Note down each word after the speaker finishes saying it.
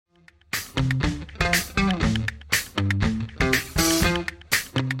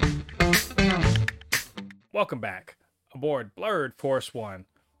Welcome back aboard Blurred Force One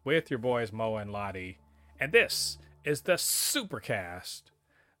with your boys Mo and Lottie, and this is the Supercast.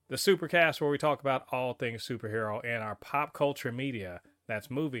 The Supercast, where we talk about all things superhero in our pop culture media. That's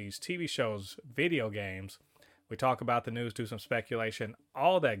movies, TV shows, video games. We talk about the news, do some speculation,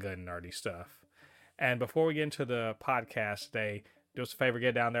 all that good and nerdy stuff. And before we get into the podcast today, do us a favor,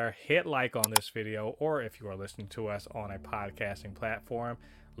 get down there, hit like on this video, or if you are listening to us on a podcasting platform,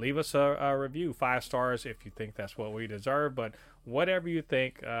 leave us a review, 5 stars if you think that's what we deserve, but whatever you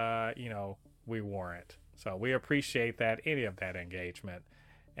think, we warrant. So we appreciate that, any of that engagement.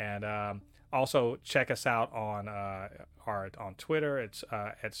 And also check us out on Twitter. It's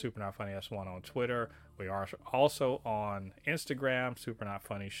at Super Not Funny S1 on Twitter. We are also on Instagram, Super Not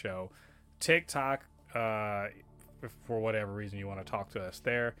Funny Show, TikTok. For whatever reason you want to talk to us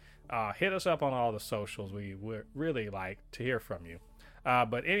there, hit us up on all the socials. We would really like to hear from you.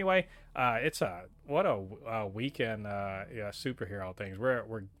 But anyway, it's what a weekend superhero things.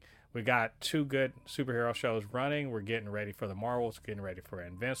 We got 2 good superhero shows running. We're getting ready for the Marvels, getting ready for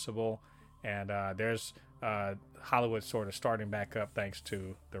Invincible, and there's Hollywood sort of starting back up thanks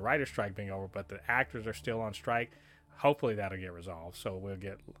to the writer's strike being over, but the actors are still on strike. Hopefully that'll get resolved, so we'll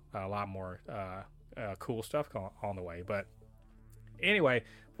get a lot more cool stuff on the way. But anyway,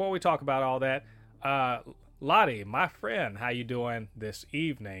 before we talk about all that, Lottie, my friend, how you doing this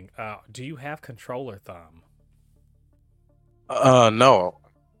evening? Do you have controller thumb? No.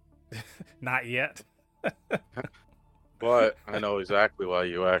 Not yet. But I know exactly why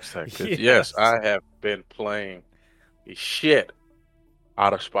you asked that. Yes, I have been playing the shit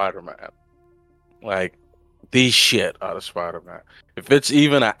out of Spider-Man. Like, the shit out of Spider-Man. If it's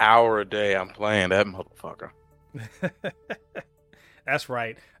even an hour a day, I'm playing that motherfucker. That's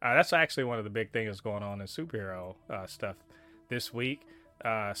right. That's actually one of the big things going on in superhero stuff this week.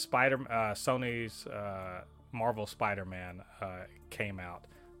 Sony's Marvel Spider-Man came out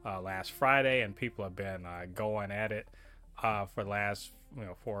last Friday, and people have been going at it for the last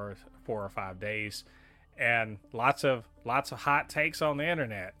 4 or 5 days, and lots of hot takes on the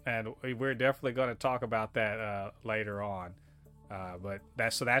internet, and we're definitely going to talk about that later on. But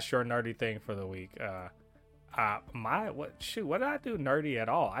that's your nerdy thing for the week. What did I do nerdy at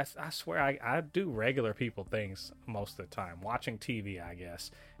all? I swear I do regular people things most of the time. Watching TV, I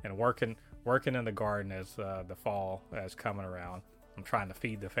guess, and working in the garden as the fall is coming around. I'm trying to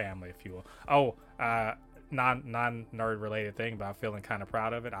feed the family, if you will. Non-nerd related thing, but I'm feeling kind of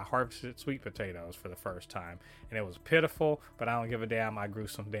proud of it. I harvested sweet potatoes for the first time, and it was pitiful, but I don't give a damn. I grew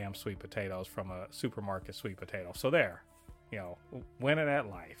some damn sweet potatoes from a supermarket sweet potato. So there, winning at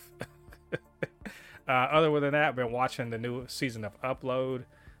life. Other than that, I've been watching the new season of Upload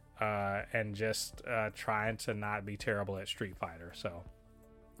and just trying to not be terrible at Street Fighter. So,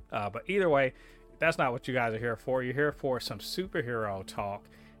 but either way, that's not what you guys are here for. You're here for some superhero talk,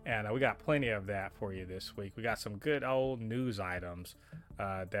 and we got plenty of that for you this week. We got some good old news items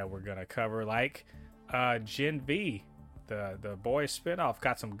that we're going to cover, like Gen V, the boys spinoff,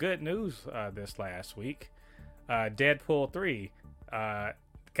 got some good news this last week. Deadpool 3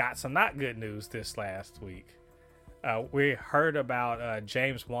 got some not good news this last week. We heard about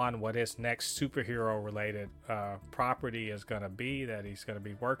James Wan, what his next superhero-related property is going to be that he's going to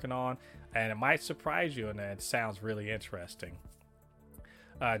be working on, and it might surprise you, and it sounds really interesting.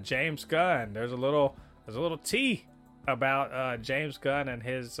 James Gunn, there's a little tea about James Gunn and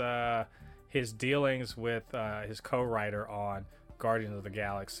his dealings with his co-writer on Guardians of the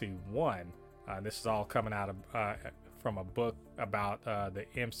Galaxy 1. This is all coming out of from a book about the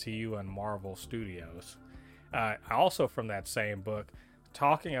MCU and Marvel Studios. Also from that same book,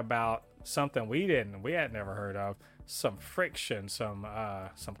 talking about something we had never heard of, some friction, some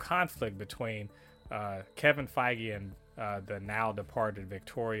conflict between Kevin Feige and the now departed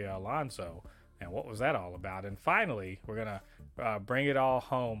Victoria Alonso, and what was that all about? And finally, we're gonna bring it all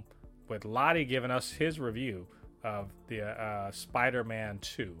home with Lottie giving us his review of the Spider-Man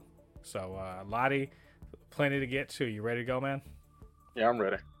 2. So Lottie, plenty to get to. You ready to go, man? Yeah, I'm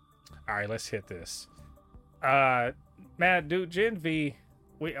ready. All right, let's hit this. Man, dude, Gen V,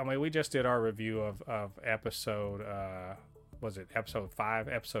 we just did our review of episode, was it episode 5,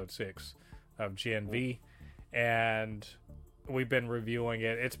 episode 6 of Gen V, and we've been reviewing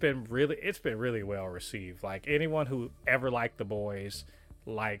it. It's been really well received. Like, anyone who ever liked The Boys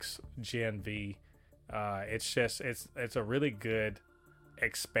likes Gen V. It's a really good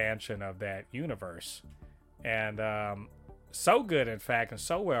expansion of that universe, and so good, in fact, and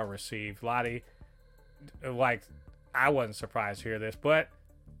so well received. Lottie, like, I wasn't surprised to hear this, but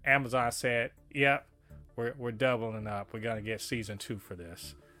Amazon said, "Yep, we're doubling up. We're gonna get season 2 for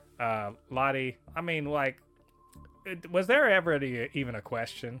this." Lottie, I mean, like, was there ever even a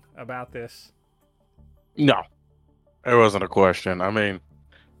question about this? No, it wasn't a question. I mean,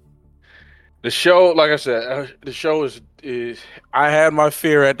 the show, like I said, the show is. I had my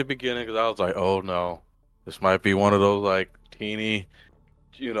fear at the beginning because I was like, oh no, this might be one of those like teeny,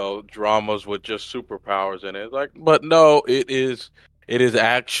 dramas with just superpowers in it. Like, but no, it is. It is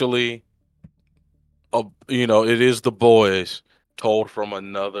actually it is the boys told from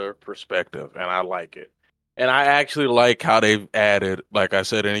another perspective, and I like it. And I actually like how they've added, like I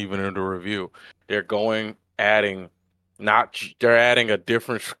said, and even in the review, they're adding, they're adding a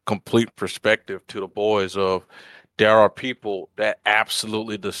different, complete perspective to the boys. Of there are people that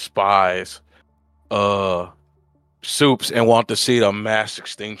absolutely despise uh soups and want to see the mass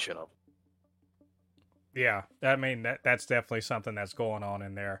extinction of. Yeah, I mean that's definitely something that's going on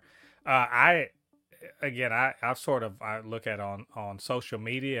in there. I again, I've sort of I look at on social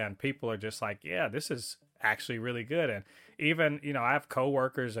media, and people are just like, yeah, this is actually really good. And even I have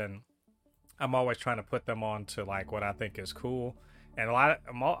coworkers, and I'm always trying to put them on to like what I think is cool. And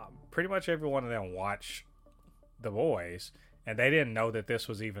pretty much every one of them watch The Boys, and they didn't know that this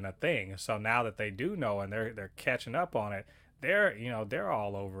was even a thing. So now that they do know, and they're catching up on it, they're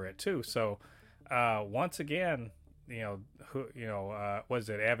all over it too. So once again, was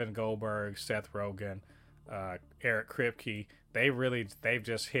it Evan Goldberg, Seth Rogen, Eric Kripke? They've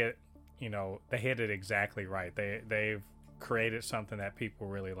just hit, they hit it exactly right. They've created something that people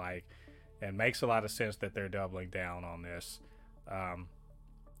really like, and makes a lot of sense that they're doubling down on this,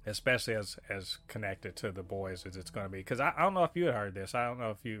 especially as connected to The Boys as it's going to be. Because I don't know if you had heard this. I don't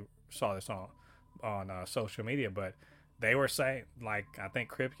know if you saw this on social media, but they were saying, like, I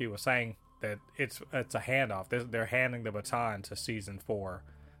think Kripke was saying that it's a handoff. They're handing the baton to season 4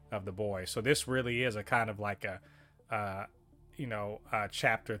 of The Boys. So this really is a kind of like a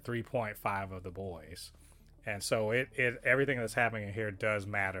chapter 3.5 of The Boys. And so it everything that's happening in here does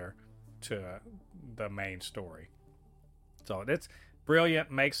matter to the main story. So it's brilliant,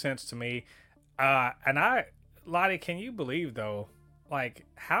 makes sense to me. Lottie, can you believe though, like,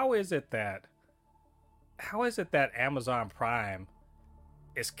 how is it that Amazon Prime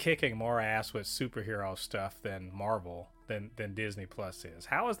is kicking more ass with superhero stuff than Marvel than Disney Plus is?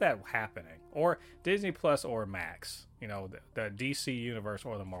 How is that happening? Or Disney Plus or Max? The DC universe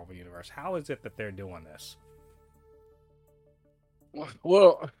or the Marvel universe. How is it that they're doing this?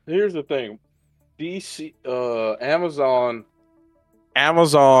 Well, here's the thing. DC, Amazon.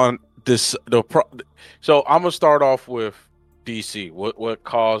 So I'm gonna start off with DC. What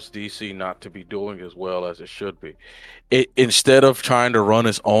caused DC not to be doing as well as it should be? It, instead of trying to run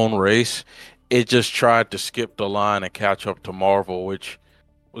its own race, it just tried to skip the line and catch up to Marvel, which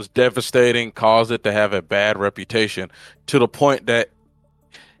was devastating. Caused it to have a bad reputation to the point that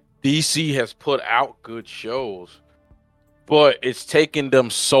DC has put out good shows, but it's taken them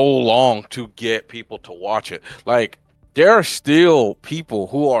so long to get people to watch it. Like, there are still people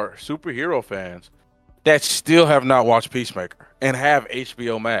who are superhero fans that still have not watched Peacemaker and have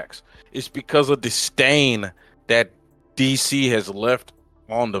HBO Max. It's because of disdain that DC has left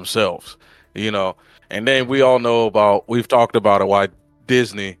on themselves, And then we all know we've talked about it, why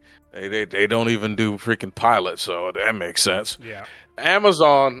Disney, they don't even do freaking pilots, so that makes sense. Yeah.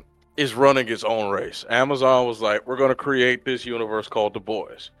 Amazon is running its own race. Amazon was like, we're going to create this universe called The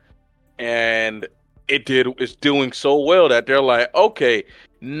Boys. And it's doing so well that they're like, okay,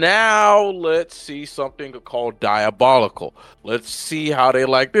 now let's see something called Diabolical. Let's see how they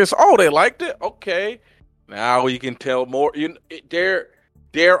like this. Oh, they liked it? Okay. Now you can tell more.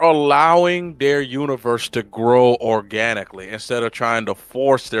 They're allowing their universe to grow organically instead of trying to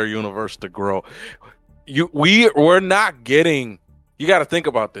force their universe to grow. We're not getting. You got to think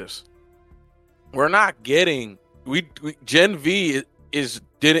about this. We're not getting. Gen V is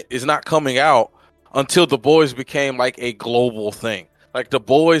not coming out until The Boys became like a global thing. Like, The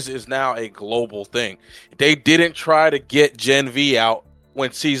Boys is now a global thing. They didn't try to get Gen V out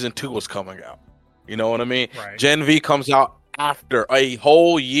when season 2 was coming out. You know what I mean? Right. Gen V comes out after a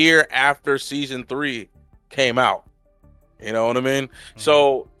whole year after season 3 came out. You know what I mean? Mm-hmm.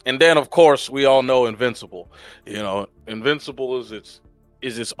 So, and then of course we all know Invincible. Invincible is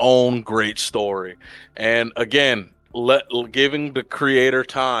its own great story. And again, giving the creator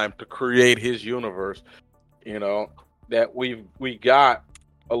time to create his universe, that we got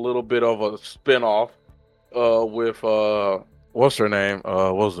a little bit of a spinoff with what's her name?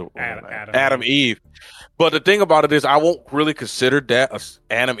 What was the Adam Eve. But the thing about it is, I won't really consider that a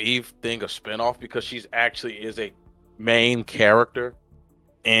Adam Eve thing a spinoff, because she's actually is a main character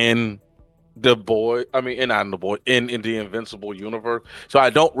in the boy. I mean, not in the boy, in the Invincible universe. So I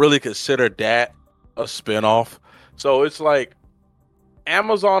don't really consider that a spinoff. So it's like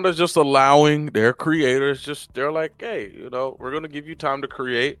Amazon is just allowing their creators, they're like, hey, we're gonna give you time to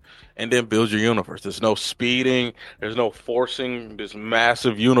create and then build your universe. There's no speeding, there's no forcing this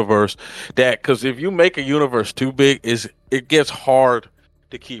massive universe because if you make a universe too big, it gets hard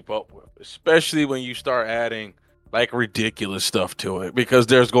to keep up with, especially when you start adding like ridiculous stuff to it, because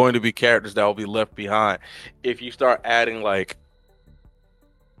there's going to be characters that will be left behind if you start adding like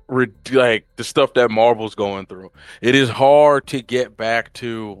the stuff that Marvel's going through. It is hard to get back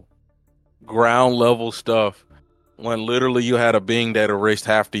to ground level stuff when literally you had a being that erased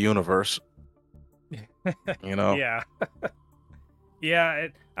half the universe. Yeah. Yeah.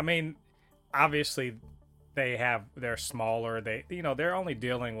 I mean, obviously they're smaller. They're only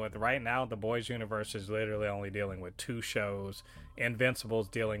dealing with right now. The Boys universe is literally only dealing with 2 shows. Invincible's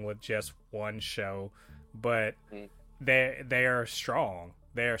dealing with just 1 show, but they are strong.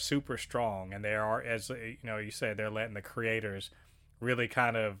 They are super strong, and they are, as you said, they're letting the creators really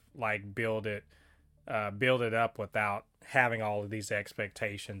kind of like build it up without having all of these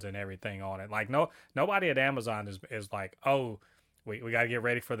expectations and everything on it. Like nobody at Amazon is like, oh, we got to get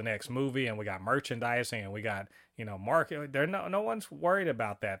ready for the next movie, and we got merchandising, and we got market. No one's worried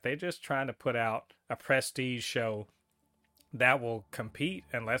about that. They're just trying to put out a prestige show that will compete,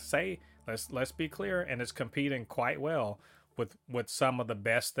 and let's be clear, and it's competing quite well with some of the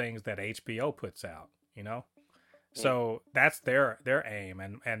best things that HBO puts out, So that's their aim,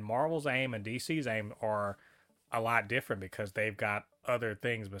 and Marvel's aim and DC's aim are a lot different because they've got other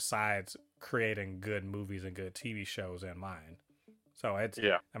things besides creating good movies and good TV shows in mind. So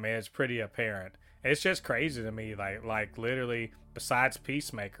it's pretty apparent. It's just crazy to me, like literally, besides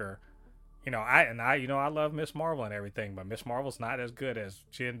Peacemaker, I love Miss Marvel and everything, but Miss Marvel's not as good as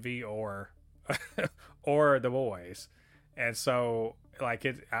Gen V or or The Boys. And so,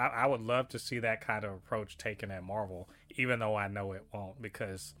 I would love to see that kind of approach taken at Marvel, even though I know it won't,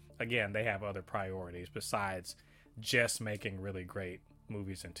 because, again, they have other priorities besides just making really great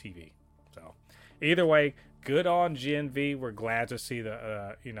movies and TV. So, either way, good on Gen V. We're glad to see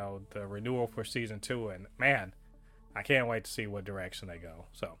the renewal for season 2, and man, I can't wait to see what direction they go.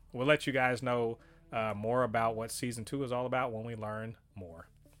 So, we'll let you guys know more about what season 2 is all about when we learn more.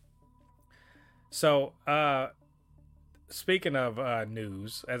 So, speaking of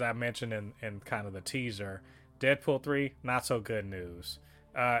news, as I mentioned in kind of the teaser, Deadpool 3, not so good news.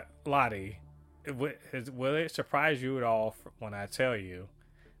 Lottie, will it surprise you at all when I tell you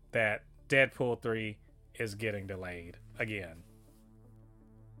that Deadpool 3 is getting delayed again?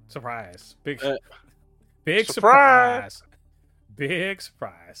 Surprise. Big surprise. Big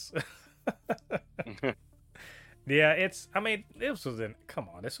surprise. Yeah, this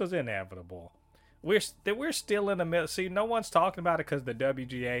was inevitable. We're still in the middle. See, no one's talking about it because the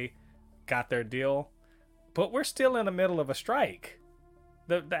WGA got their deal, but we're still in the middle of a strike.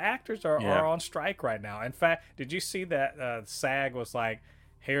 The actors are on strike right now. In fact, did you see that SAG was like,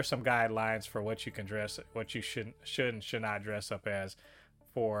 here's some guidelines for what you can dress, what you should and should not dress up as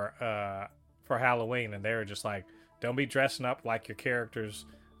for Halloween, and they were just like, don't be dressing up like your characters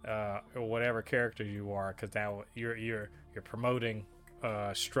or whatever character you are, because you're promoting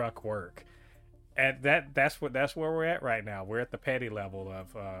struck work. And that's where we're at right now. We're at the petty level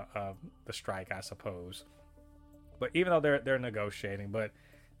of the strike, I suppose. But even though they're negotiating, but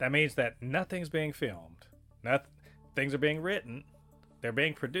that means that nothing's being filmed. Things are being written, they're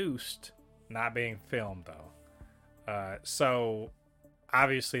being produced, not being filmed though. So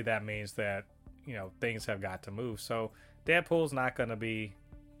obviously that means that things have got to move. So Deadpool's not going to be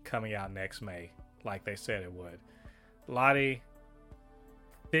coming out next May like they said it would. Lottie,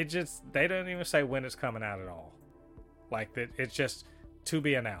 they don't even say when it's coming out at all. It's just to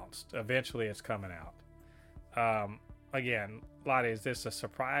be announced. Eventually it's coming out. Again, Lottie, is this a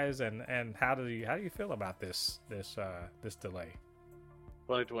surprise, and how do you feel about this delay?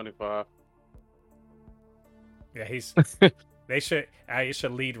 2025. Yeah, they should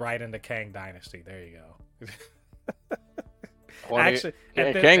lead right into Kang Dynasty. There you go. Actually,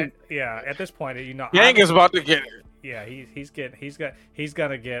 at this point, Kang is about to get. Yeah, he's gonna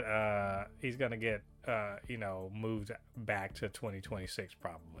get moved back to 2026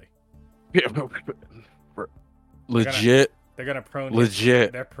 probably. Yeah, legit. They're gonna prune.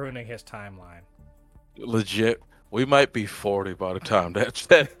 Legit. They're pruning his timeline. Legit. We might be 40 by the time I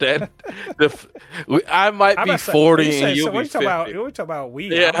might be 40 and you'll be 50. What are you talking about?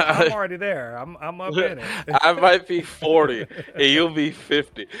 Yeah. I'm already there. I'm up in it. I might be 40 and you'll be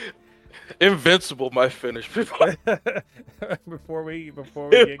 50. Invincible might finish before before we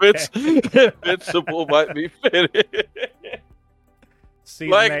get Invincible might be finished.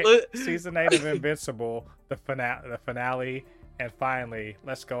 Like, season 8 of Invincible, the finale, and finally,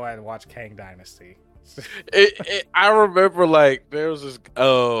 let's go ahead and watch Kang Dynasty. I remember, like, there was this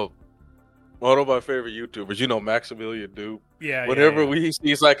one of my favorite YouTubers, Maximilian Dupe. Yeah. Whenever he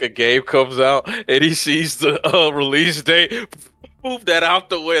sees like a game comes out and he sees the release date, move that out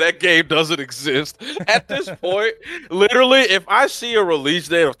the way. That game doesn't exist. At this point, literally, if I see a release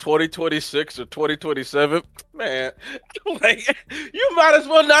date of 2026 or 2027, man, like, you might as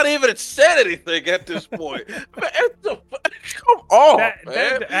well not even have said anything at this point. Man, come on,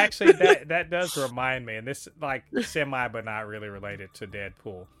 man. That does remind me, and this like semi but not really related to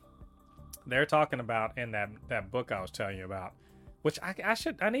Deadpool. They're talking about in that book I was telling you about, which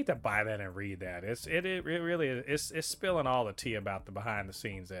I need to buy that and read that. It really is. It's spilling all the tea about the behind the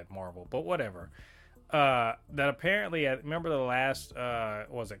scenes at Marvel, but whatever. That apparently, remember the last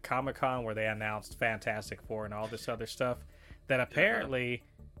was it Comic-Con where they announced Fantastic Four and all this other stuff. That apparently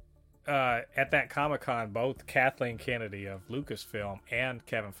at that Comic-Con, both Kathleen Kennedy of Lucasfilm and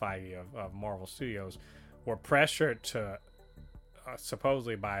Kevin Feige of Marvel Studios were pressured to.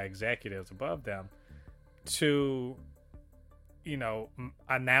 Supposedly by executives above them to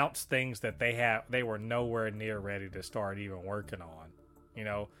announce things that they were nowhere near ready to start even working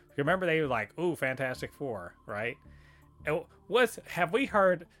on. Remember they were like, ooh, Fantastic Four, right? Have we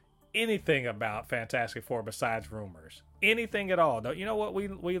heard anything about Fantastic Four besides rumors? Anything at all? You know what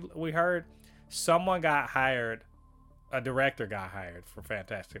we heard? Someone got hired, a director got hired for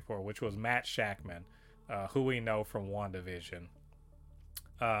Fantastic Four, which was Matt Shakman, who we know from WandaVision.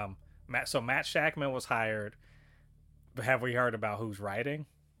 Matt Shakman was hired. But have we heard about who's writing?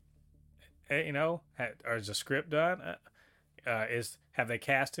 Or is the script done? Have they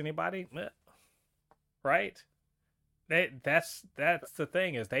cast anybody? Right? That's the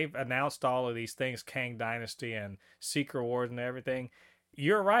thing is they've announced all of these things, Kang Dynasty and Secret Wars and everything.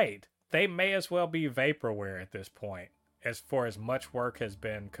 You're right. They may as well be vaporware at this point, as much work has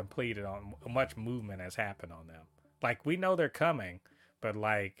been completed on, much movement has happened on them. Like, we know they're coming. But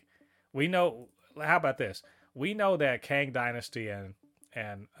like, we know. How about this? We know that Kang Dynasty and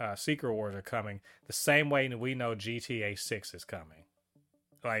Secret Wars are coming the same way we know GTA 6 is coming.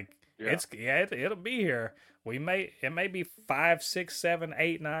 Like, it'll be here. It may be 5, 6, 7,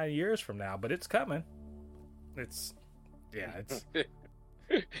 8, 9 years from now, but it's coming. It's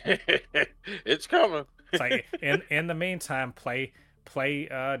it's coming. It's like in the meantime, play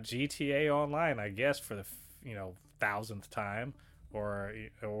GTA Online, I guess, for the 1000th time. Or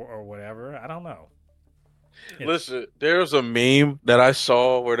whatever. I don't know. Listen, there's a meme that I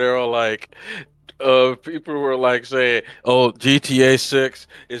saw where they were like, people were like saying, "Oh, GTA 6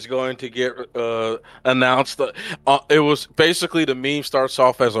 is going to get announced." It was basically the meme starts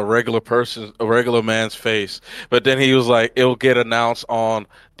off as a regular man's face, but then he was like, "It'll get announced on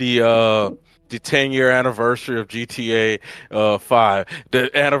the 10-year anniversary of GTA 5.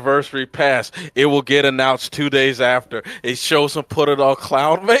 The anniversary passed. It will get announced 2 days after." It shows him put it on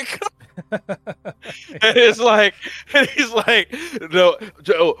cloud makeup. And he's like, no,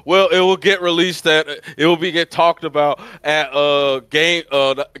 well, it will get released it will get talked about at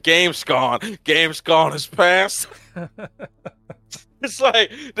Gamescom. Gamescom is past. It's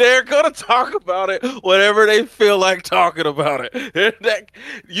like they're gonna talk about it whenever they feel like talking about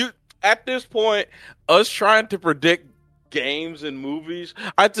it. At this point, us trying to predict games and movies,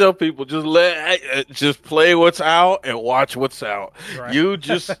 I tell people just play what's out and watch what's out. Right. You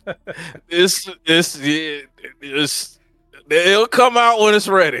just it'll come out when it's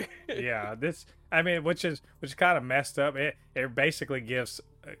ready. Yeah, which is kind of messed up. It basically gives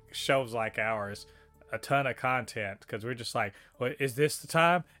shows like ours a ton of content because we're just like, well, is this the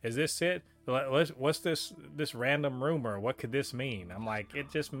time? Is this it? What's this random rumor? What could this mean? I'm like,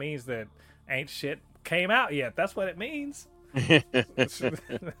 it just means that ain't shit came out yet. That's what it means.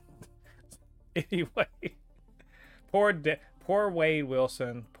 Anyway, poor Wade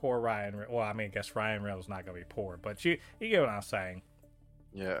Wilson, poor Ryan. Well, I guess Ryan Reynolds not gonna be poor, but you get what I'm saying.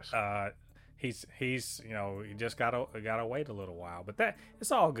 Yes. He's you just gotta wait a little while, but that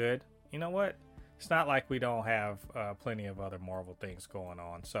it's all good. You know what? It's not like we don't have plenty of other Marvel things going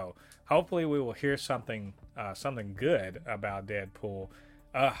on. So hopefully we will hear something good about Deadpool.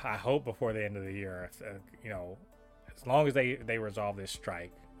 I hope before the end of the year. As long as they resolve this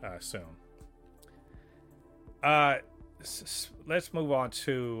strike soon. Let's move on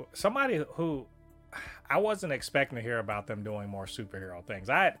to somebody who I wasn't expecting to hear about them doing more superhero things.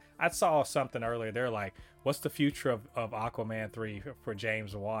 I saw something earlier. They're like, "What's the future of Aquaman 3 for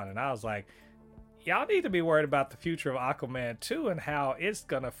James Wan?" And I was like, "Y'all need to be worried about the future of Aquaman 2 and how it's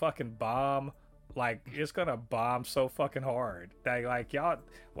gonna fucking bomb. Like it's gonna bomb so fucking hard. Like y'all,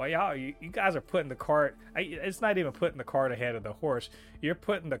 well, you guys are putting the cart. It's not even putting the cart ahead of the horse. You're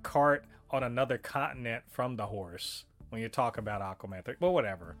putting the cart on another continent from the horse when you talk about Aquaman 3. Well,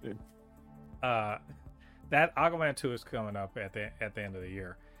 whatever. That Aquaman 2 is coming up at the end of the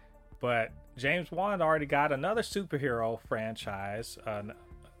year. But James Wan already got another superhero franchise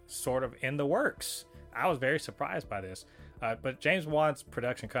sort of in the works. I was very surprised by this. But James Wan's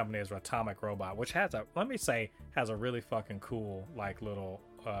production company is Atomic Robot, which has a really fucking cool like little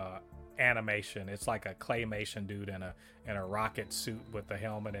animation. It's like a claymation dude in a rocket suit with a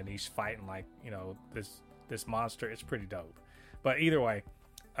helmet, and he's fighting like, you know, this monster. It's pretty dope. But either way,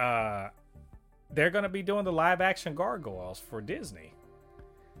 they're going to be doing the live action Gargoyles for Disney,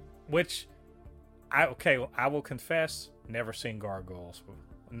 which I will confess, never seen Gargoyles.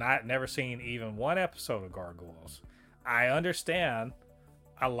 Never seen even one episode of Gargoyles. I understand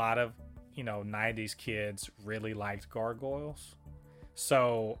a lot of, you know, 90s kids really liked Gargoyles,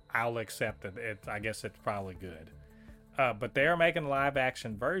 so I'll accept it. I guess it's probably good. But they're making a live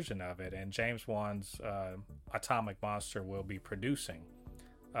action version of it, and James Wan's Atomic Monster will be producing.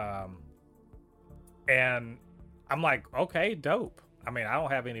 And I'm like, okay, dope. I mean, I don't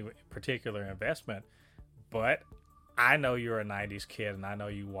have any particular investment, but I know you're a 90s kid, and I know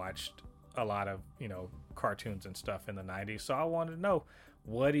you watched a lot of, you know, cartoons and stuff in the 90s. So I wanted to know,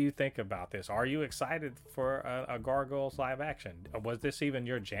 what do you think about this? Are you excited for a Gargoyles live action? Was this even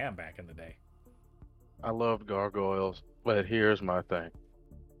your jam back in the day? I loved Gargoyles, but here's my thing.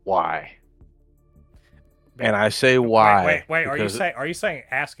 Why? And I say why. Wait. Are you saying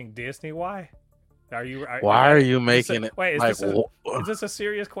asking Disney why? Why are you making it? Wait, is this a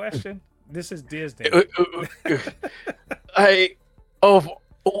serious question? This is Disney.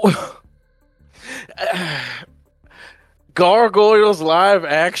 Gargoyles live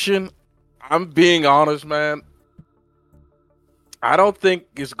action. I'm being honest, man. I don't think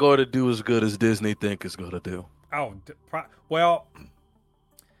it's going to do as good as Disney think it's going to do. Oh, well,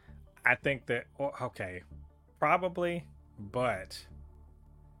 I think that okay, probably, but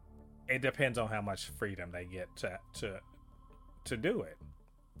it depends on how much freedom they get to do it.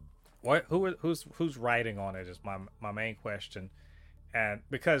 Who's writing on it is my main question, and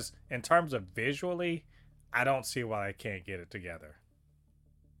because in terms of visually, I don't see why they can't get it together.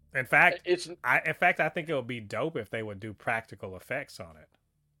 In fact, I think it would be dope if they would do practical effects on it,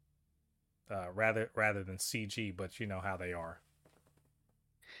 rather than CG. But you know how they are.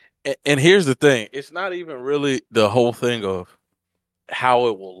 And here's the thing: it's not even really the whole thing of how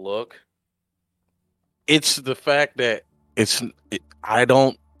it will look. It's the fact that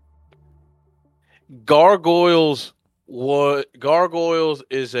Gargoyles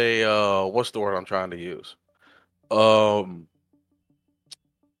is a what's the word I'm trying to use?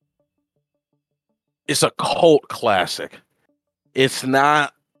 It's a cult classic. It's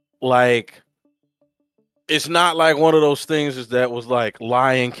not like one of those things that was like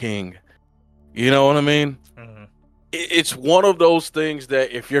Lion King. You know what I mean? Mm-hmm. It's one of those things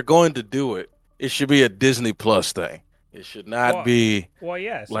that if you're going to do it, it should be a Disney Plus thing. It should not be. Well,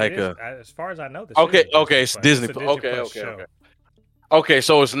 yes. Like as far as I know, this. It's Disney Plus. Okay.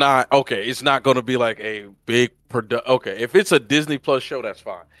 So it's not okay. It's not going to be like a big Okay, if it's a Disney Plus show, that's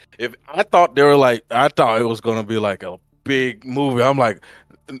fine. If I thought it was going to be like a big movie. I'm like,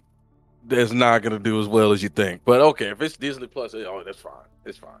 that's not going to do as well as you think. But okay, if it's Disney Plus, that's fine.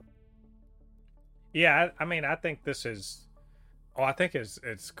 It's fine. Yeah, I mean, I think this is. Oh, I think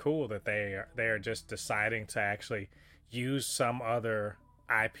it's cool that they are just deciding to actually use some other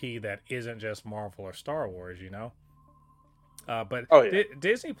IP that isn't just Marvel or Star Wars, you know. But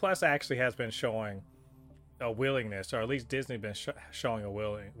Disney Plus actually has been showing a willingness, or at least Disney been showing a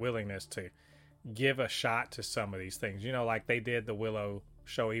willingness to give a shot to some of these things. You know, like they did the Willow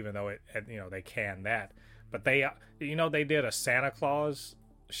show, even though they canned that. But they did a Santa Claus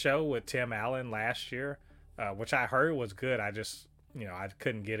show with Tim Allen last year, which I heard was good. I just I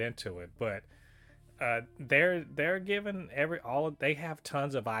couldn't get into it, but they're giving they have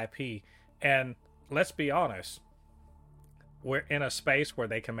tons of IP, and let's be honest, we're in a space where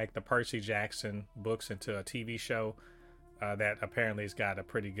they can make the Percy Jackson books into a TV show that apparently has got a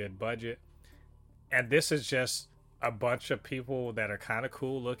pretty good budget, and this is just a bunch of people that are kind of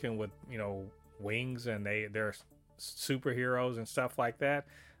cool looking with wings, and they're superheroes and stuff like that.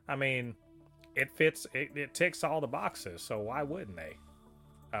 I mean, it fits. It ticks all the boxes. So why wouldn't they?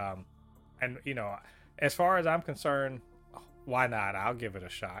 and as far as I'm concerned, why not? I'll give it a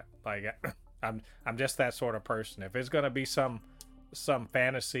shot. Like, I'm just that sort of person. If it's gonna be some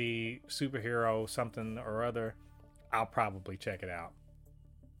fantasy superhero something or other, I'll probably check it out.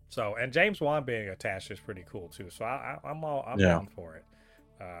 So, and James Wan being attached is pretty cool too. So I'm down for it.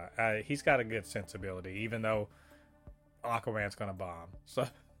 He's got a good sensibility, even though Aquaman's gonna bomb. So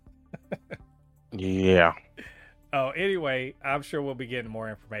yeah. Oh, anyway, I'm sure we'll be getting more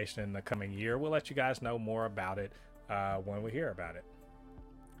information in the coming year. We'll let you guys know more about it when we hear about it.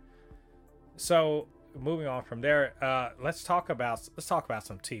 So, moving on from there, let's talk about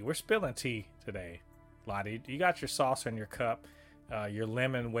some tea. We're spilling tea today, Lottie. You got your sauce in your cup, your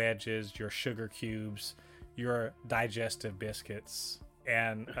lemon wedges, your sugar cubes, your digestive biscuits,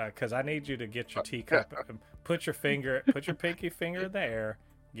 and because I need you to get your teacup, put your pinky finger in the air,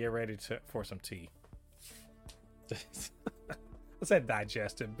 get ready for some tea. What's that?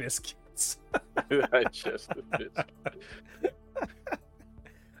 Digestive biscuits. Digestive biscuits.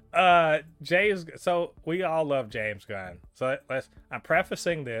 James. So we all love James Gunn. So I'm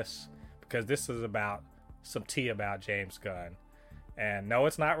prefacing this because this is about some tea about James Gunn, and no,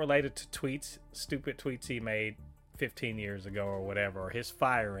 it's not related to stupid tweets he made 15 years ago or whatever, or his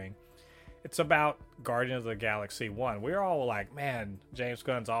firing. It's about Guardians of the Galaxy 1. We're all like, man, James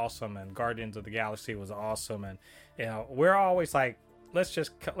Gunn's awesome, and Guardians of the Galaxy was awesome, and we're always like,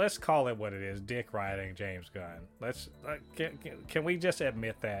 let's call it what it is, dick riding James Gunn. Can we just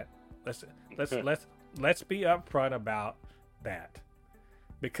admit that? Let's be upfront about that,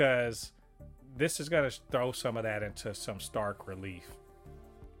 because this is going to throw some of that into some stark relief.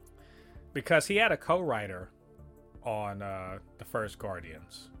 Because he had a co-writer on the first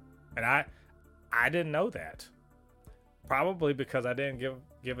Guardians. And I didn't know that. Probably because I didn't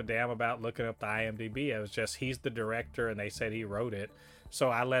give a damn about looking up the IMDb. It was just he's the director and they said he wrote it. So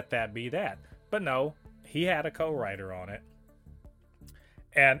I let that be that. But no, he had a co-writer on it.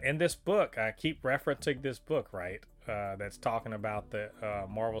 And in this book, I keep referencing this book, right? That's talking about the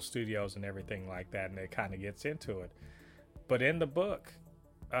Marvel Studios and everything like that. And it kind of gets into it. But in the book,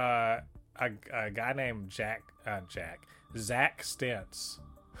 a guy named Zach Stentz,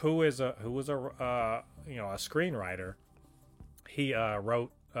 who was a screenwriter. He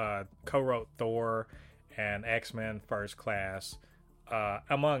co-wrote Thor and X-Men First Class,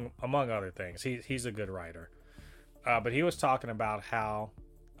 among other things. He's a good writer. But he was talking about how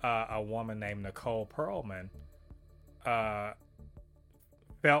a woman named Nicole Perlman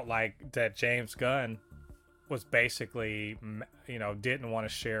felt like that James Gunn was basically, didn't want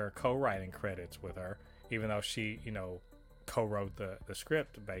to share co-writing credits with her, even though she, co-wrote the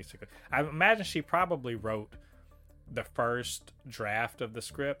script. Basically, I imagine she probably wrote the first draft of the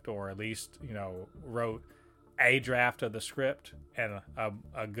script, or at least wrote a draft of the script, and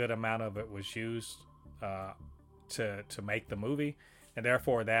a good amount of it was used to make the movie, and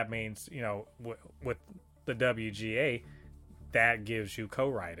therefore that means with the WGA, that gives you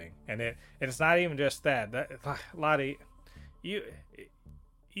co-writing, and it's not even just that. Lottie, you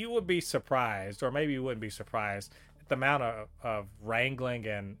would be surprised, or maybe you wouldn't be surprised, the amount of wrangling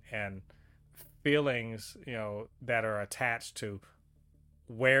and feelings that are attached to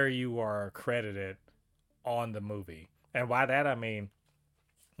where you are credited on the movie. And by that I mean,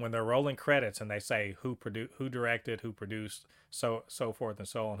 when they're rolling credits and they say who directed, who produced, so forth and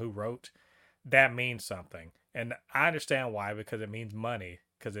so on, who wrote, that means something. And I understand why, because it means money,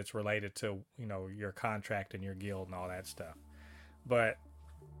 because it's related to your contract and your guild and all that stuff. But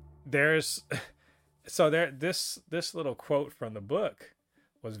this little quote from the book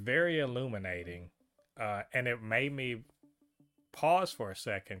was very illuminating, and it made me pause for a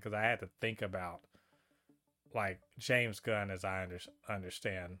second, because I had to think about like James Gunn as I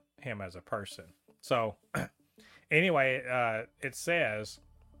understand him as a person. So anyway, it says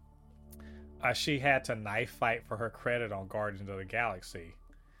she had to knife fight for her credit on Guardians of the Galaxy.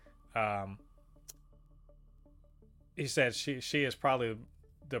 He said she is probably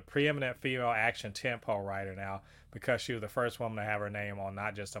the preeminent female action tentpole writer now, because she was the first woman to have her name on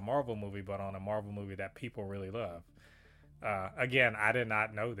not just a Marvel movie, but on a Marvel movie that people really love. Again, I did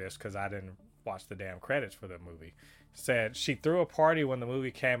not know this because I didn't watch the damn credits for the movie. Said she threw a party when the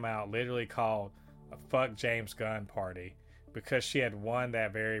movie came out, literally called a "Fuck James Gunn" party, because she had won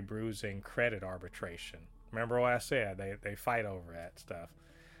that very bruising credit arbitration. Remember what I said? They fight over that stuff.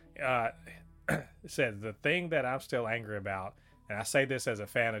 It says, the thing that I'm still angry about, and I say this as a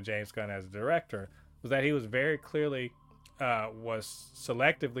fan of James Gunn as a director, was that he was very clearly was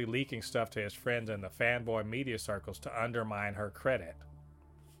selectively leaking stuff to his friends in the fanboy media circles to undermine her credit.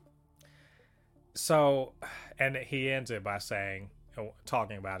 So, and he ends it by saying,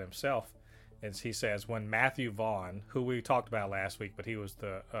 talking about himself, And he says, when Matthew Vaughn, who we talked about last week, but he was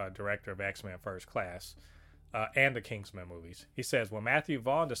the director of X-Men First Class and the Kingsman movies, he says, when Matthew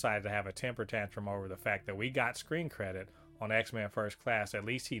Vaughn decided to have a temper tantrum over the fact that we got screen credit on X-Men First Class, at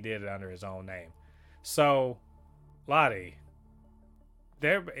least he did it under his own name. So, Lottie,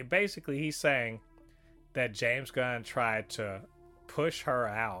 basically he's saying that James Gunn tried to push her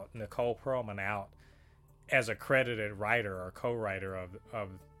out, Nicole Perlman out, as a credited writer or co-writer of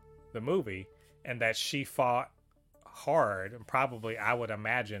the movie, and that she fought hard, and probably, I would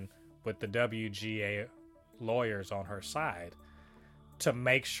imagine, with the WGA lawyers on her side, to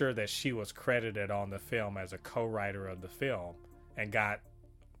make sure that she was credited on the film as a co-writer of the film, and got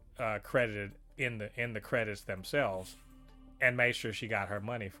credited in the credits themselves, and made sure she got her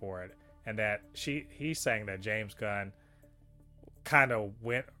money for it. And that he's saying that James Gunn kind of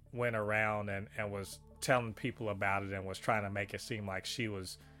went around and was telling people about it, and was trying to make it seem like she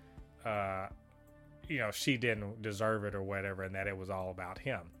was she didn't deserve it or whatever, and that it was all about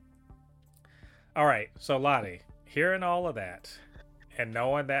him. All right, so Lottie, hearing all of that and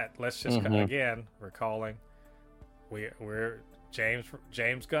knowing that, let's just again recalling we're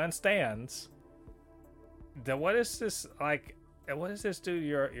James Gunn stands. What is this like? What does this do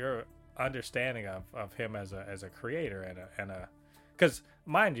your understanding of him as a creator and a because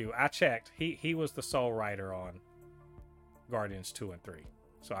mind you, I checked, he was the sole writer on Guardians 2 and 3.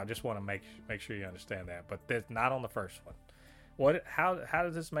 So I just want to make sure you understand that, but that's not on the first one. How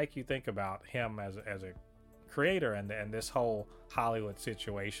does this make you think about him as a creator and this whole Hollywood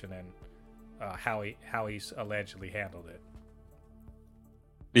situation and how he's allegedly handled it?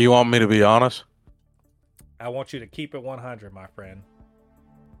 Do you want me to be honest? I want you to keep it 100, my friend.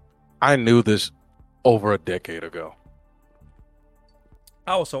 I knew this over a decade ago.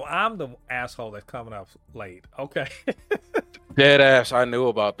 Oh, so I'm the asshole that's coming up late. Okay. Dead ass, I knew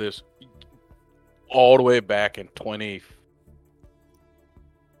about this all the way back in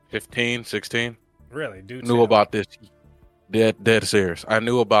 2015, 16. Really? Dude, knew about this. Dead serious. I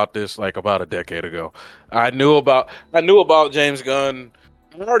knew about this like about a decade ago. I knew about James Gunn.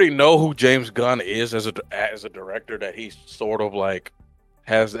 I already know who James Gunn is as a director, that he's sort of like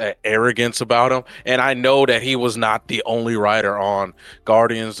has that arrogance about him. And I know that he was not the only writer on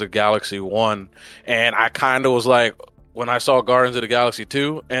Guardians of the Galaxy 1. And I kind of was like, when I saw Guardians of the Galaxy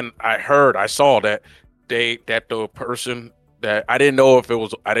 2, and I saw that the person that I didn't know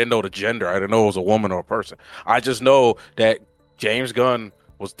the gender. I didn't know it was a woman or a person. I just know that James Gunn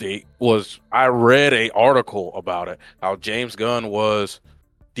I read an article about it, how James Gunn was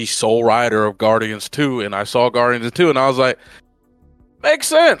the sole writer of Guardians 2, and I saw Guardians 2, and I was like, makes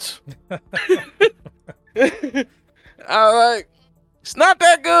sense. I was like, it's not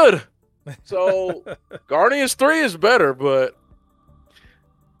that good. So Guardians 3 is better, but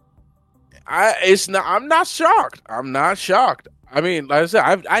I'm not shocked. I'm not shocked. I mean, like I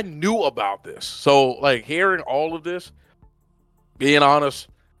said, I knew about this. So like hearing all of this, being honest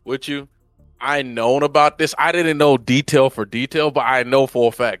with you, I known about this. I didn't know detail for detail, but I know for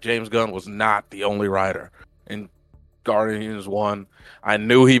a fact James Gunn was not the only writer in Guardians 1. I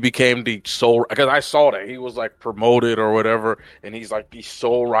knew he became the sole, because I saw that he was like promoted or whatever, and he's like the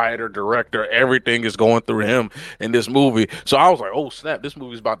sole writer, director. Everything is going through him in this movie. So I was like, oh snap, this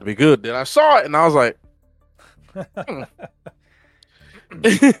movie's about to be good. Then I saw it and I was like,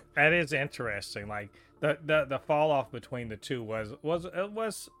 That is interesting. Like the fall off between the two was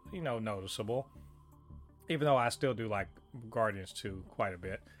noticeable. Even though I still do like Guardians 2 quite a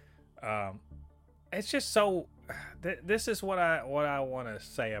bit. It's just so. This is what I want to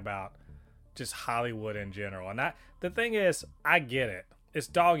say about just Hollywood in general. And the thing is, I get it. It's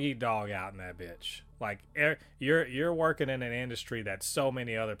dog eat dog out in that bitch. Like you're working in an industry that so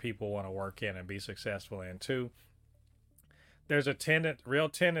many other people want to work in and be successful in too. There's a real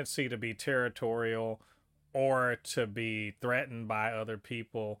tendency to be territorial, or to be threatened by other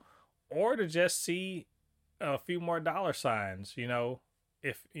people, or to just see a few more dollar signs.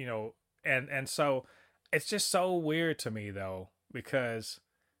 And so it's just so weird to me though, because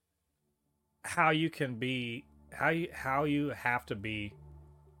how you have to be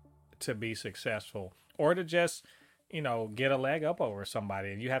successful, or to just get a leg up over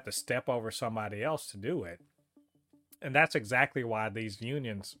somebody, and you have to step over somebody else to do it. And that's exactly why these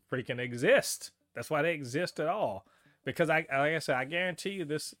unions freaking exist. That's why they exist at all. Because like I said, I guarantee you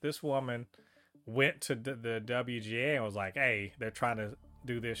this woman went to the WGA and was like, hey, they're trying to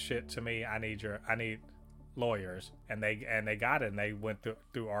do this shit to me. I need lawyers. And they got it, and they went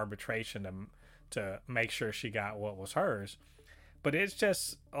through arbitration to make sure she got what was hers. But it's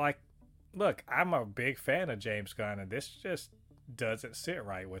just like, look, I'm a big fan of James Gunn, and this just doesn't sit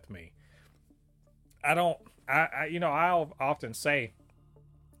right with me. I don't. I'll often say,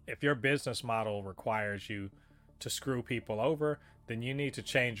 if your business model requires you to screw people over, then you need to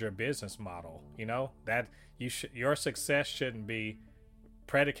change your business model. That your success shouldn't be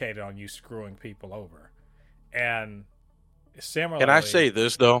predicated on you screwing people over. And Can I similarly, say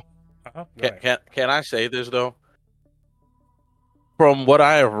this though? go ahead. Can I say this though? From what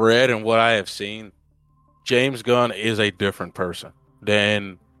I have read and what I have seen, James Gunn is a different person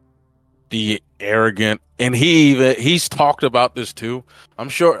than the arrogant, and he's talked about this too. I'm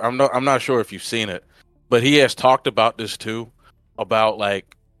not sure if you've seen it, but he has talked about this too, about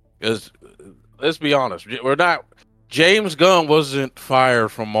like, is let's be honest, we're not James Gunn wasn't fired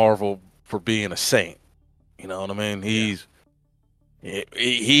from Marvel for being a saint. You know what I mean? Yeah,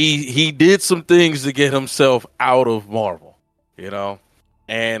 He did some things to get himself out of Marvel, you know,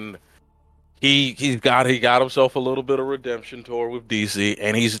 and he got himself a little bit of redemption tour with DC,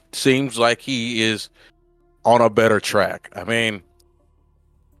 and he seems like he is on a better track. I mean,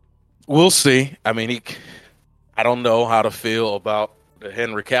 we'll see. I mean, I don't know how to feel about the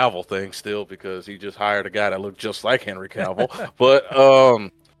Henry Cavill thing still because he just hired a guy that looked just like Henry Cavill. But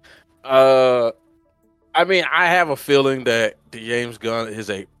uh, I mean, I have a feeling that James Gunn is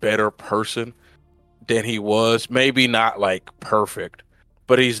a better person than he was. Maybe not like perfect,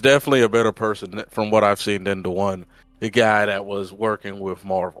 but he's definitely a better person from what I've seen than the guy that was working with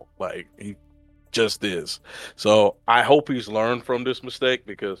Marvel. Like he just is. So I hope he's learned from this mistake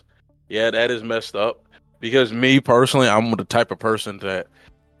because, yeah, that is messed up. Because me personally, I'm the type of person that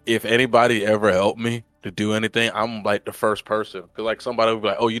if anybody ever helped me to do anything, I'm like the first person. Because like somebody would be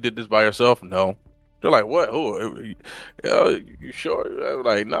like, "Oh, you did this by yourself?" No. They're like, "What? Who? Yeah, you sure?" I'm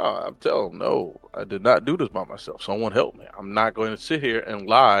like, "No." I'm telling them, "No, I did not do this by myself. Someone helped me. I'm not going to sit here and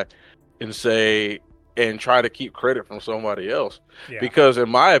lie and say and try to keep credit from somebody else." yeah, Because in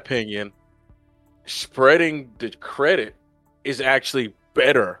my opinion, spreading the credit is actually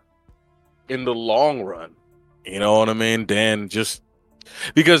better in the long run. You know what I mean? Than just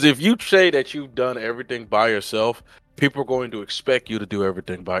because if you say that you've done everything by yourself, people are going to expect you to do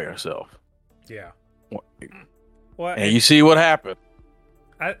everything by yourself. yeah. Well, And you see what happened.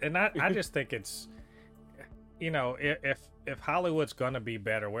 I just think it's, if Hollywood's gonna be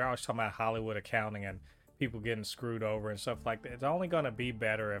better, we're always talking about Hollywood accounting and people getting screwed over and stuff like that. It's only gonna be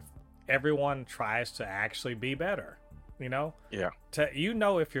better if everyone tries to actually be better. You know, Yeah,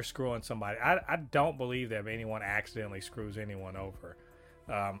 if you're screwing somebody. I don't believe that anyone accidentally screws anyone over.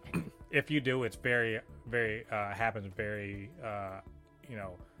 Um, if you do, it's very very happens very you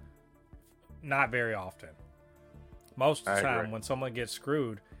know not very often. Most of I the agree. time when someone gets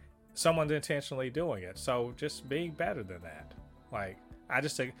screwed, someone's intentionally doing it. So just being better than that. Like I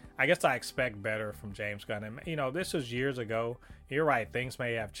guess I expect better from James Gunn. And this was years ago. You're right, things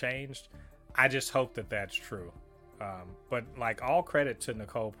may have changed. I just hope that that's true. But like all credit to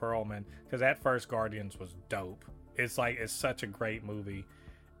Nicole Perlman because that first Guardians was dope. It's such a great movie,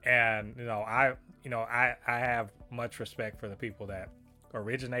 and I have much respect for the people that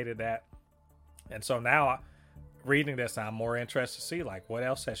originated that, and so now reading this, I'm more interested to see like what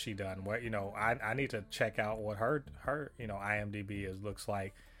else has she done. What I need to check out what her IMDb looks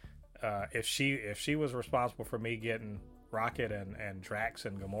like. If she was responsible for me getting Rocket and Drax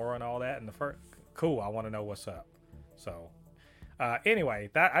and Gamora and all that in the first, cool. I want to know what's up. So anyway,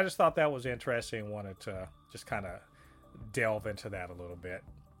 that I just thought that was interesting. Wanted to just kind of delve into that a little bit.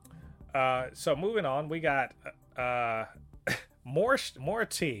 So moving on, we got more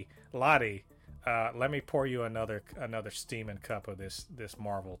tea, Lottie. Let me pour you another steaming cup of this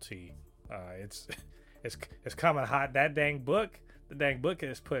Marvel tea. It's it's coming hot. The dang book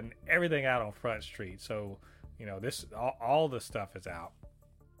is putting everything out on Front Street. So this all the stuff is out.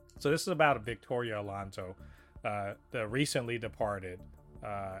 So this is about Victoria Alonso, the recently departed,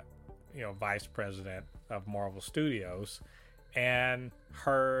 vice president of Marvel Studios, and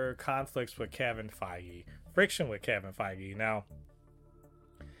her conflicts with Kevin Feige, friction with Kevin Feige. Now,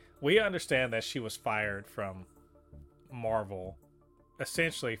 we understand that she was fired from Marvel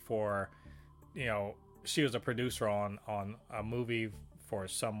essentially for, she was a producer on a movie for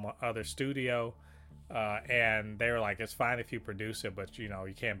some other studio. And they were like, it's fine if you produce it, but you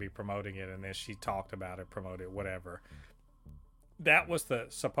can't be promoting it. And then she talked about it, promoted it, whatever. That was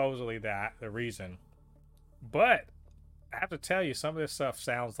supposedly the reason. But I have to tell you, some of this stuff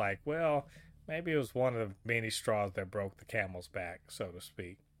sounds like, well, maybe it was one of the many straws that broke the camel's back, so to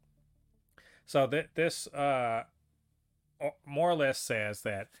speak. So this more or less says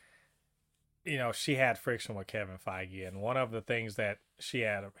that she had friction with Kevin Feige, and one of the things that he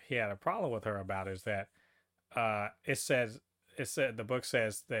had a problem with her about is that it says it said the book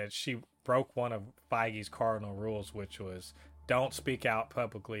says that she broke one of Feige's cardinal rules, which was don't speak out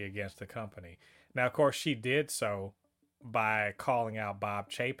publicly against the company. Now, of course, she did so by calling out Bob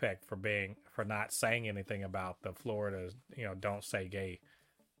Chapek for not saying anything about the Florida, don't say gay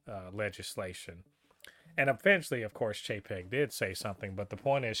legislation. And eventually, of course, Chapek did say something, but the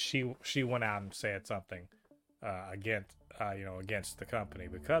point is, she went out and said something against the company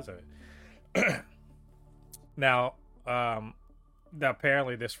because of it. Now,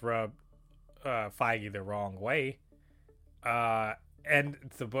 apparently, this rubbed Feige the wrong way, and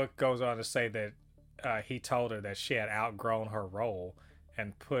the book goes on to say that he told her that she had outgrown her role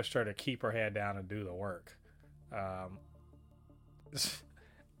and pushed her to keep her head down and do the work.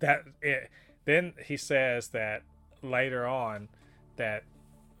 Then he says that later on that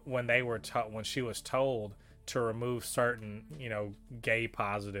when she was told to remove certain, gay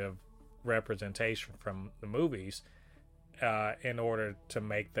positive representation from the movies, in order to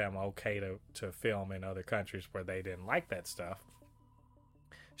make them okay to film in other countries where they didn't like that stuff,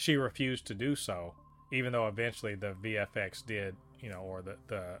 she refused to do so, even though eventually the VFX did, or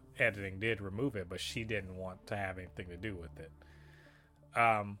the editing did remove it, but she didn't want to have anything to do with it.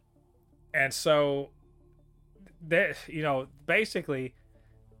 And so that, basically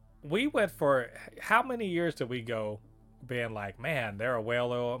we went for how many years did we go being like, man, they're a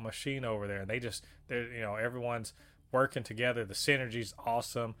well-oiled machine over there, and they're everyone's working together, the synergy's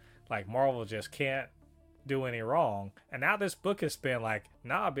awesome, like Marvel just can't do any wrong. And now this book has been like,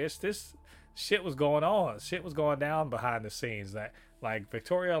 nah, bitch, this shit was going down behind the scenes. That, like,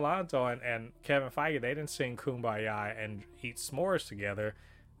 Victoria Alonso and Kevin Feige, they didn't sing Kumbaya and eat s'mores together.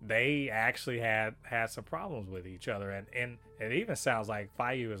 They actually had some problems with each other, and it even sounds like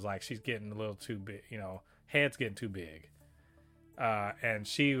Feige was like, she's getting a little too big, head's getting too big, and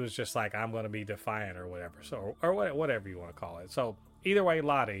she was just like, I'm going to be defiant or whatever, or whatever you want to call it. So either way,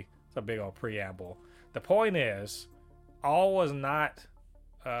 Lottie, it's a big old preamble. The point is, all was not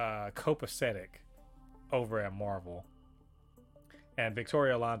copacetic over at Marvel, and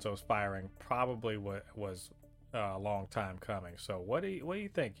Victoria Alonso's firing probably was a long time coming. So what do you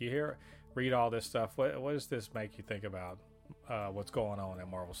think? You read all this stuff. What does this make you think about what's going on at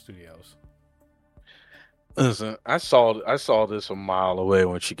Marvel Studios? Listen, I saw this a mile away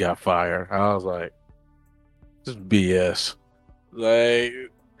when she got fired. I was like, this is BS. Like,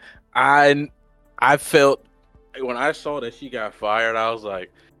 I felt when I saw that she got fired, I was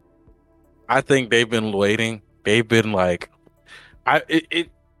like, I think they've been waiting. They've been like, I'm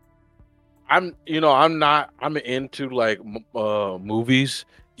into like movies.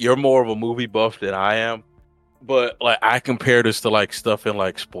 You're more of a movie buff than I am, but like I compare this to like stuff in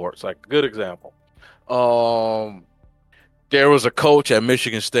like sports. Like, good example. There was a coach at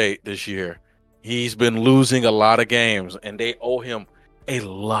Michigan State this year. He's been losing a lot of games, and they owe him a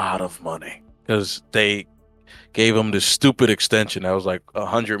lot of money because they gave him this stupid extension that was like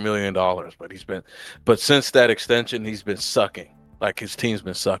 $100 million. But since that extension, he's been sucking. Like, his team's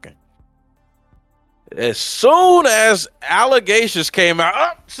been sucking. As soon as allegations came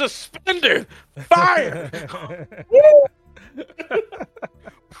out, suspended, fired.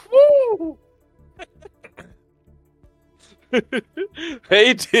 Woo!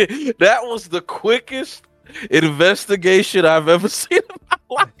 They did. That was the quickest investigation I've ever seen in my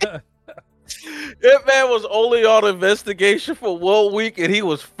life. That man was only on investigation for 1 week and he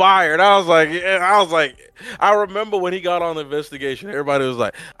was fired. I was like, I remember when he got on the investigation, everybody was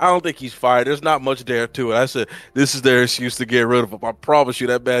like, I don't think he's fired. There's not much there to it. I said, this is their excuse to get rid of him. I promise you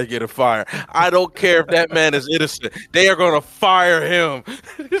that man's getting fired. I don't care if that man is innocent. They are going to fire him.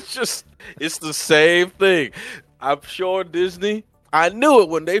 It's the same thing. I'm sure Disney, I knew it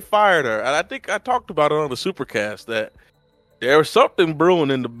when they fired her. And I think I talked about it on the Supercast that there was something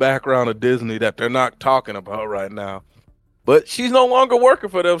brewing in the background of Disney that they're not talking about right now. But she's no longer working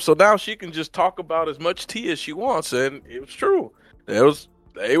for them, so now she can just talk about as much tea as she wants. And it was true.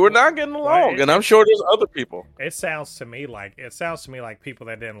 They were not getting along, and I'm sure there's other people. It sounds to me like people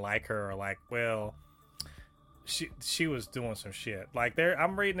that didn't like her are like, well, she was doing some shit. Like,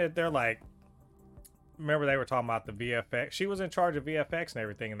 I'm reading it. They're like, remember they were talking about the VFX. She was in charge of VFX and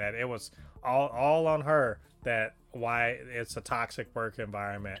everything, and that it was all on her. That why it's a toxic work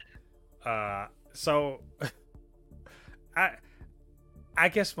environment. So I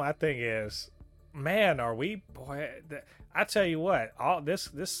guess my thing is, man, are we, boy, I tell you what, all this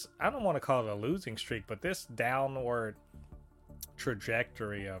I don't want to call it a losing streak, but this downward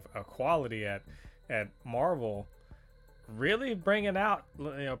trajectory of quality at Marvel really bringing out,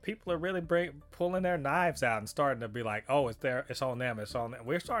 people are really pulling their knives out and starting to be like, oh, it's on them.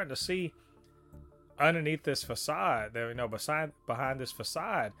 We're starting to see underneath this facade, behind this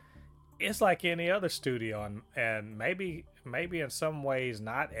facade, it's like any other studio, and maybe in some ways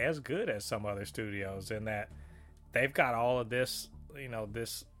not as good as some other studios, in that they've got all of this,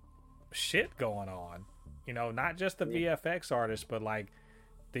 this shit going on. Not just the VFX artists, but like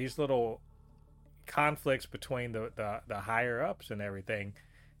these little conflicts between the higher ups and everything.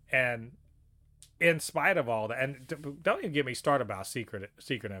 And in spite of all that, and don't even get me started about Secret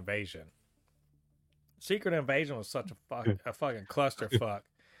Invasion. Secret Invasion was such a fucking clusterfuck.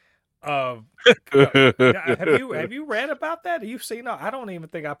 Have you read about that? Have you seen? I don't even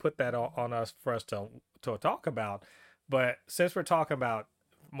think I put that on us for us to talk about. But since we're talking about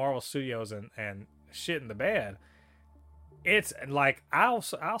Marvel Studios and shit in the bed, it's like I'll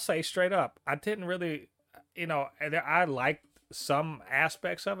say straight up, I didn't really, I liked some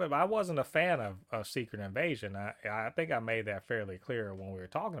aspects of it, but I wasn't a fan of Secret Invasion. I think I made that fairly clear when we were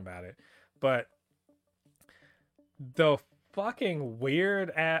talking about it. But the fucking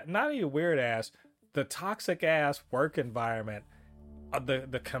not even weird ass, the toxic ass work environment,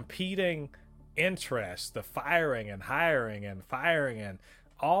 the competing interests, the firing and hiring and firing and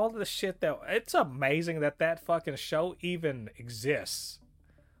all the shit it's amazing that fucking show even exists,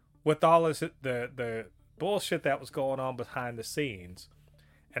 with all this the bullshit that was going on behind the scenes,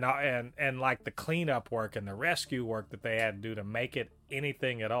 and like the cleanup work and the rescue work that they had to do to make it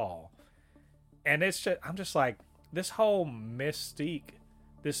anything at all. And it's just, I'm just like, this whole mystique,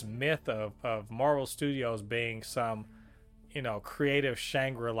 this myth of Marvel Studios being some, creative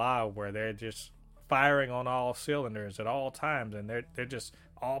Shangri-La where they're just firing on all cylinders at all times, and they're just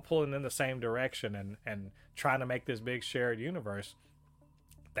all pulling in the same direction and trying to make this big shared universe.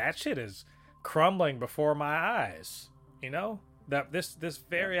 That shit is crumbling before my eyes. That this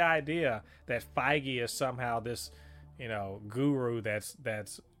very idea that Feige is somehow this, guru that's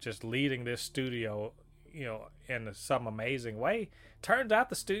just leading this studio, in some amazing way. Turns out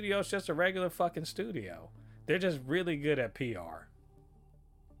the studio's just a regular fucking studio. They're just really good at PR.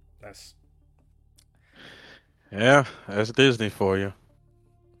 That's Disney for you.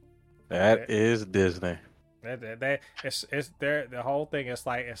 That is Disney. It's the whole thing. It's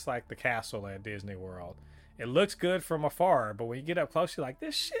like the castle at Disney World. It looks good from afar, but when you get up close, you're like,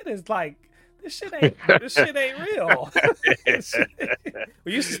 this shit ain't real.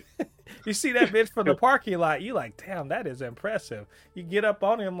 You see that bitch from the parking lot, you like, damn, that is impressive. You get up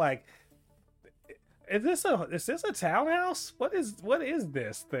on him like, is this a townhouse? What is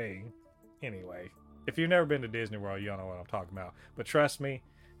this thing? Anyway, if you've never been to Disney World, you don't know what I'm talking about. But trust me,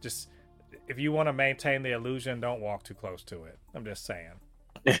 just if you want to maintain the illusion, don't walk too close to it. I'm just saying.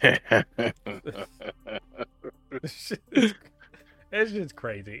 It's just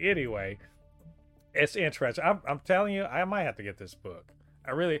crazy. Anyway, it's interesting. I'm telling you, I might have to get this book.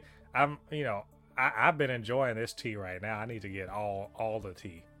 I've been enjoying this tea right now. I need to get all the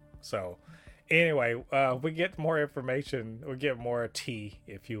tea. So anyway, we get more information. We get more tea,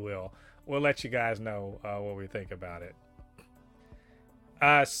 if you will. We'll let you guys know what we think about it.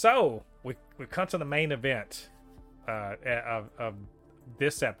 So we come to the main event of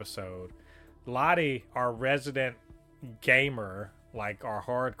this episode. Lottie, our resident gamer, like our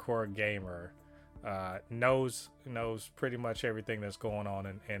hardcore gamer, knows pretty much everything that's going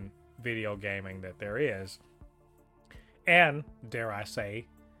on in video gaming that there is. And dare I say,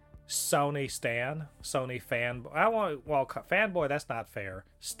 Sony fan. Fanboy, that's not fair.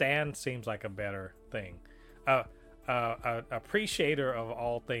 Stan seems like a better thing. Appreciator of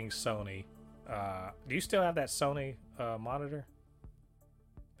all things Sony. Do you still have that Sony monitor?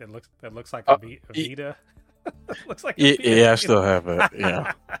 That looks like a Vita. Looks like a Vita. Yeah, I still have it.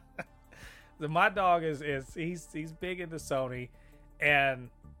 Yeah. My dog he's big into Sony, and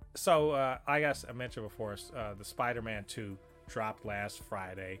so I guess I mentioned before, the Spider-Man 2 dropped last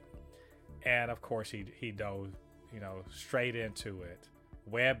Friday, and of course he dove straight into it,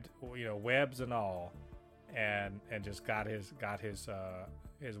 webs and all, and just got his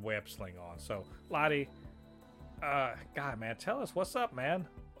web sling on. So Lottie, God, man, tell us what's up, man.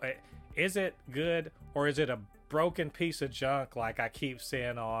 Is it good, or is it a broken piece of junk like I keep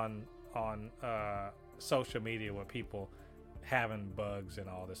seeing on social media with people having bugs and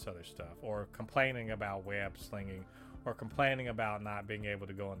all this other stuff, or complaining about web slinging, or complaining about not being able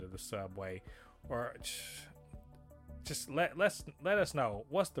to go into the subway, or just let us know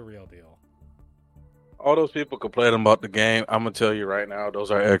what's the real deal. All those people complaining about the game, I'm gonna tell you right now, those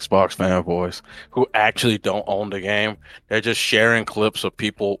are Xbox fanboys who actually don't own the game. They're just sharing clips of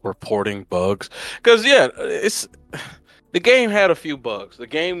people reporting bugs. Because the game had a few bugs. The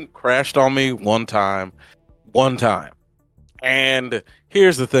game crashed on me one time. And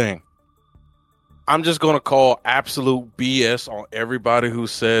here's the thing. I'm just gonna call absolute BS on everybody who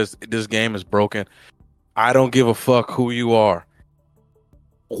says this game is broken. I don't give a fuck who you are.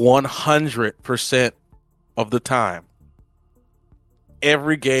 100% of the time,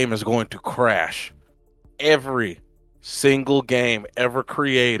 every game is going to crash. Every single game ever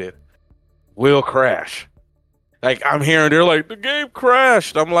created will crash. Like, I'm hearing they're like, the game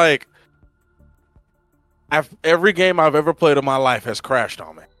crashed. I'm like, every game I've ever played in my life has crashed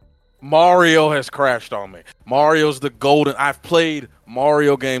on me. Mario has crashed on me. Mario's the golden. I've played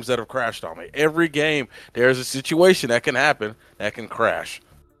Mario games that have crashed on me. Every game, there's a situation that can happen that can crash.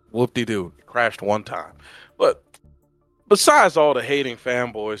 Whoop-de-doo. It crashed one time. But besides all the hating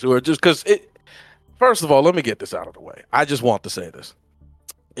fanboys who are just, because it, first of all, let me get this out of the way. I just want to say this.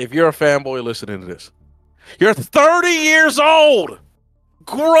 If you're a fanboy listening to this, you're 30 years old.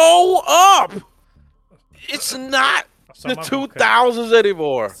 Grow up. It's not the 2000s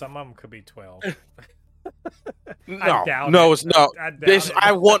anymore. Some of them could be 12. No, it's not.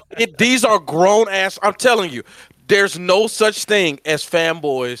 I want it. These are grown ass. I'm telling you, there's no such thing as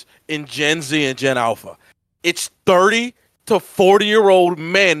fanboys in Gen Z and Gen Alpha. It's 30 to 40-year-old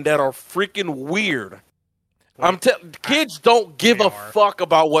men that are freaking weird. Kids don't give a fuck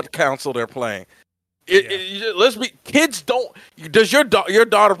about what console they're playing. Let's be. Kids don't. Does your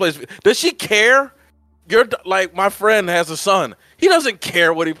daughter plays? Does she care? Like, my friend has a son. He doesn't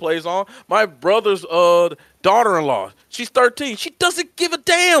care what he plays on. My brother's daughter-in-law, she's 13. She doesn't give a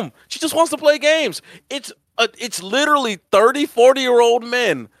damn. She just wants to play games. It's literally 30, 40-year-old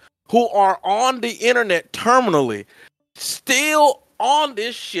men who are on the internet terminally, still on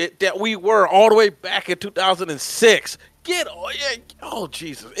this shit that we were all the way back in 2006. Oh,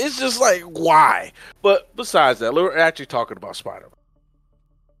 Jesus. It's just like, why? But besides that, we're actually talking about Spider-Man.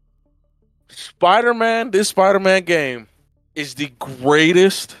 This Spider-Man game is the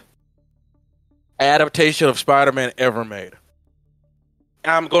greatest adaptation of Spider-Man ever made.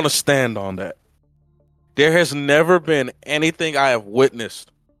 I'm going to stand on that. There has never been anything I have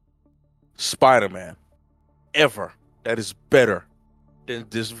witnessed Spider-Man ever that is better than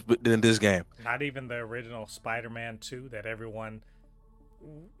this game. Not even the original Spider-Man 2 that everyone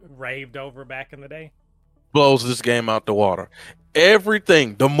raved over back in the day? Blows this game out the water.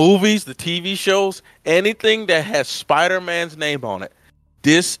 Everything, the movies, the TV shows, anything that has Spider-Man's name on it,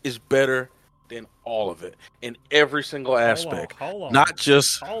 this is better than all of it in every single aspect. Hold on. Not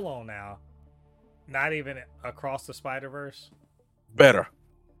just... Hold on now. Not even Across the Spider-Verse? Better.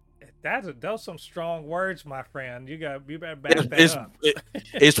 Those some strong words, my friend. You better back that up.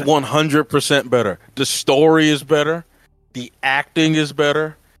 It's 100% better. The story is better. The acting is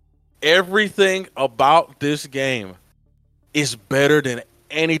better. Everything about this game is better than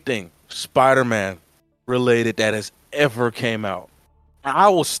anything Spider-Man related that has ever came out. I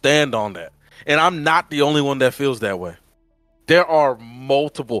will stand on that. And I'm not the only one that feels that way. There are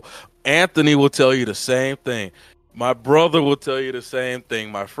multiple. Anthony will tell you the same thing. My brother will tell you the same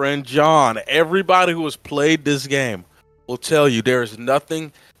thing. My friend John, everybody who has played this game will tell you there is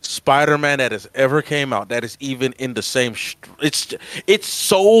nothing Spider-Man that has ever came out that is even in the same. It's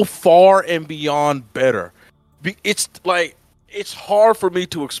so far and beyond better. It's like, it's hard for me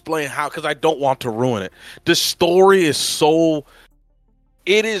to explain how, because I don't want to ruin it. The story is so.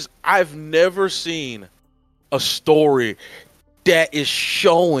 It is. I've never seen a story that is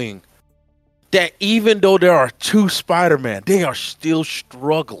showing that even though there are two Spider-Man, they are still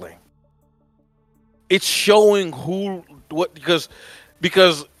struggling. It's showing because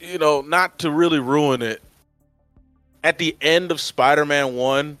you know, not to really ruin it, at the end of Spider-Man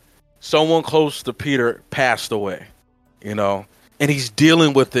 1, someone close to Peter passed away, you know, and he's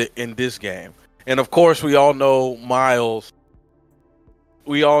dealing with it in this game. And of course, we all know Miles'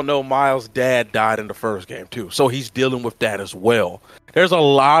 dad died in the first game too, so he's dealing with that as well. There's a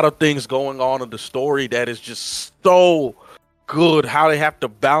lot of things going on in the story that is just so good, how they have to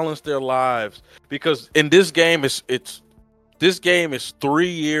balance their lives, because in this game this game is 3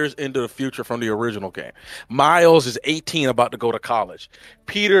 years into the future from the original game. Miles is 18, about to go to college.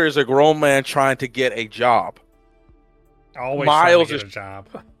 Peter is a grown man trying to get a job. Always Miles trying to get a job.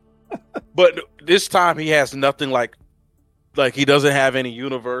 But this time he has nothing, like he doesn't have any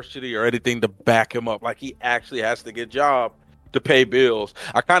university or anything to back him up. Like, he actually has to get a job to pay bills.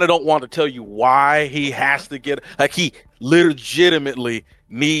 I kind of don't want to tell you why he has to get, like, he legitimately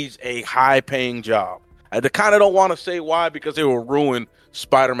needs a high paying job. I kind of don't want to say why, because it will ruin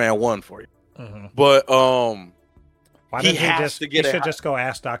Spider-Man 1 for you. Mm-hmm. But why he has to get. He should just go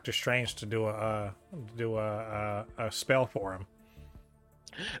ask Doctor Strange to do a spell for him.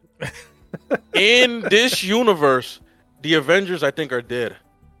 In this universe, the Avengers, I think, are dead.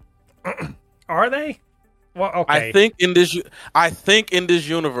 Are they? Well, okay. I think in this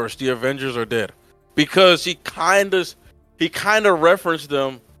universe the Avengers are dead because he kind of referenced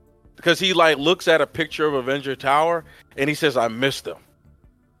them because he like looks at a picture of Avenger Tower and he says I missed them.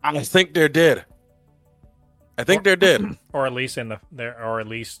 I think they're dead. I think they're dead, or at least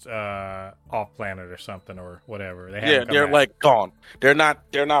off planet or something or whatever. They're like gone. They're not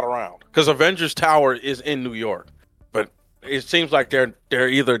around because Avengers Tower is in New York, but it seems like they're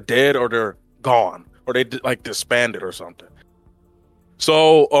either dead or they're gone or they like disbanded or something.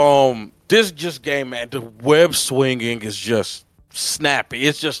 So this just game, man, the web swinging is just snappy.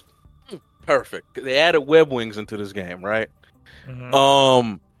 It's just perfect. They added web wings into this game, right?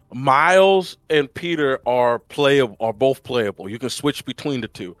 Mm-hmm. Miles and Peter are both playable. You can switch between the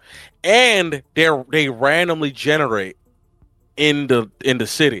two, and they randomly generate in the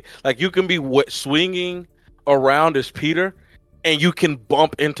city. Like you can be swinging around as Peter, and you can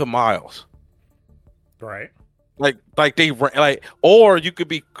bump into Miles. Right. Or you could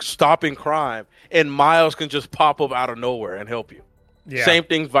be stopping crime, and Miles can just pop up out of nowhere and help you. Yeah. Same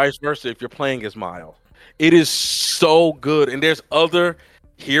thing, vice versa. If you're playing as Miles, it is so good, and there's other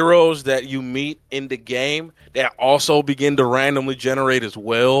heroes that you meet in the game that also begin to randomly generate as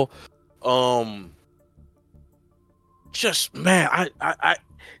well. Just man,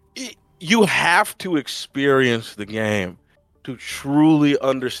 you have to experience the game to truly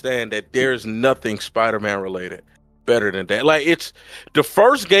understand that there's nothing Spider-Man related better than that. Like the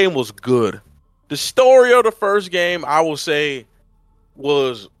first game was good. The story of the first game, I will say,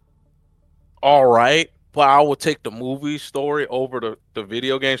 was all right. But I would take the movie story over the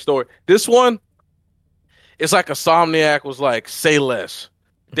video game story. This one, it's like Insomniac was like, say less.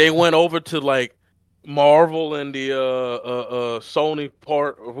 They went over to like Marvel and the Sony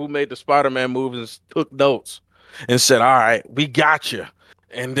part of who made the Spider-Man movies and took notes and said, all right, we got you.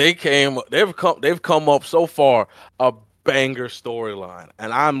 And they've come up so far a banger storyline.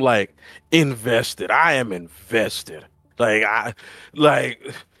 And I'm like invested. I am invested. This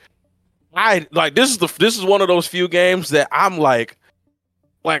is one of those few games that I'm like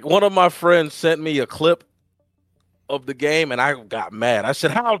one of my friends sent me a clip of the game and I got mad. I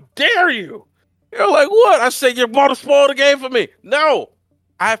said, "How dare you?" You're like, "What?" I said, "You want to spoil the game for me?" No,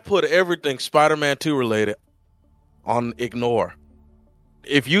 I've put everything Spider-Man 2 related on ignore.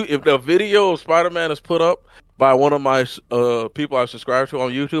 If the video of Spider-Man is put up by one of my people I subscribe to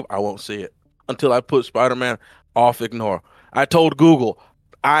on YouTube, I won't see it until I put Spider-Man off ignore. I told Google,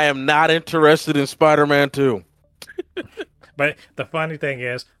 I am not interested in Spider-Man 2. But the funny thing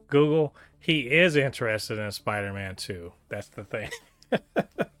is, Google, he is interested in Spider-Man 2. That's the thing.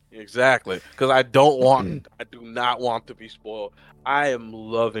 Exactly. Because I do not want to be spoiled. I am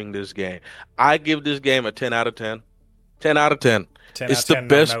loving this game. I give this game a 10 out of 10. 10 out of 10. It's the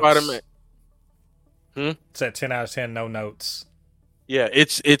best Spider-Man. It's at 10 out of 10, no notes. Yeah,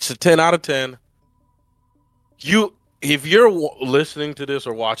 it's a 10 out of 10. If you're listening to this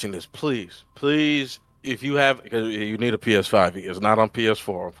or watching this, please, if you have, because you need a PS5, it's not on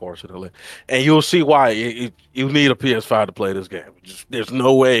PS4, unfortunately, and you'll see why you need a PS5 to play this game. There's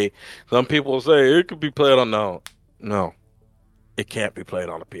no way. Some people say it could be played on no, it can't be played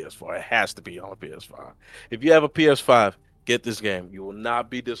on a PS4. It has to be on a PS5. If you have a PS5, get this game. You will not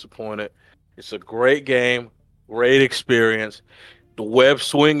be disappointed. It's a great game, great experience. The web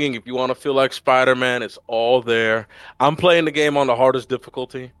swinging, if you want to feel like Spider-Man, it's all there. I'm playing the game on the hardest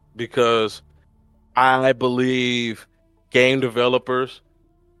difficulty because I believe game developers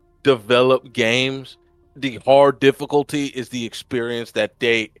develop games. The hard difficulty is the experience that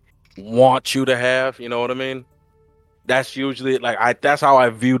they want you to have. You know what I mean? That's usually that's how I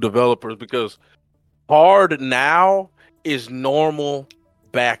view developers, because hard now is normal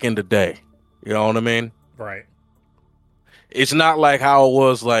back in the day. You know what I mean? Right. It's not like how it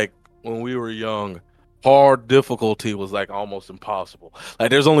was like when we were young. Hard difficulty was like almost impossible.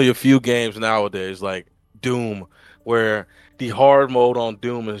 Like there's only a few games nowadays, like Doom, where the hard mode on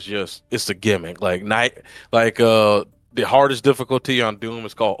Doom is it's a gimmick. The hardest difficulty on Doom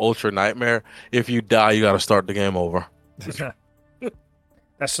is called Ultra Nightmare. If you die, you got to start the game over.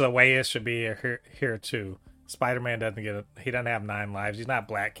 That's the way it should be here too. Spider-Man he doesn't have 9 lives. He's not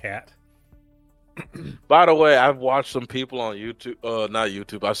Black Cat. By the way, I've watched some people on YouTube, not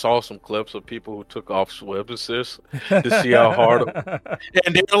YouTube. I saw some clips of people who took off web assist to see how hard,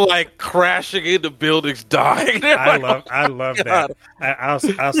 and they're like crashing into buildings, dying. I love that. I was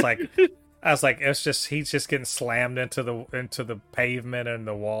like, he's just getting slammed into the pavement and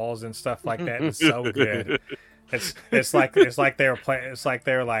the walls and stuff like that. It's so good. It's like they were playing. It's like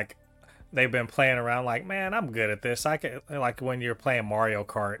they've been playing around. Like, man, I'm good at this. I can, like when you're playing Mario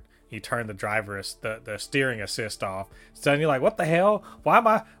Kart. you turn the steering assist off. So then you're like, what the hell? Why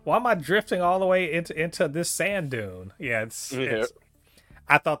am I drifting all the way into this sand dune? Yeah, it's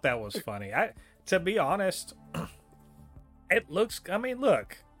I thought that was funny. To be honest, it looks. I mean,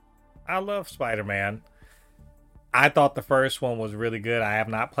 look, I love Spider-Man. I thought the first one was really good. I have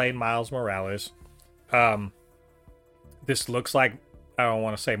not played Miles Morales. This looks like, I don't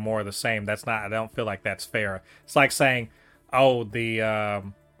want to say more of the same. That's not. I don't feel like that's fair. It's like saying, oh, the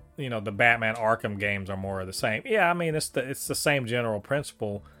the Batman Arkham games are more of the same. Yeah, I mean it's the same general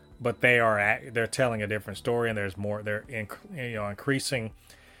principle, but they're telling a different story, and there's more. They're increasing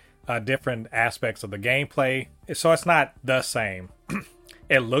different aspects of the gameplay, so it's not the same.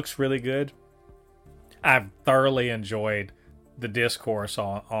 It looks really good. I've thoroughly enjoyed the discourse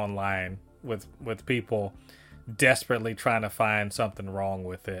online with people desperately trying to find something wrong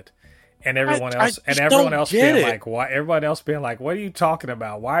with it, and everyone else being like, "Why?" Everyone else being like, "What are you talking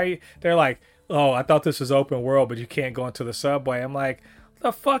about? Why are you?" They're like, "Oh, I thought this was open world, but you can't go into the subway." I'm like,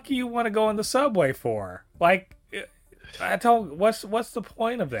 "The fuck you want to go in the subway for?" Like, I don't. What's the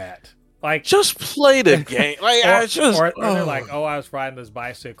point of that? Like, just play the game. Like, or they're like, "Oh, I was riding this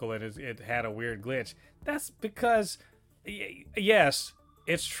bicycle and it had a weird glitch." That's because, yes,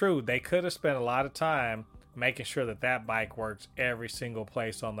 it's true. They could have spent a lot of time making sure that bike works every single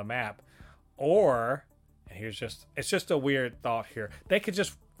place on the map. Or, and it's just a weird thought here. They could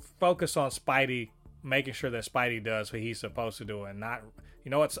just focus on Spidey, making sure that Spidey does what he's supposed to do, and not,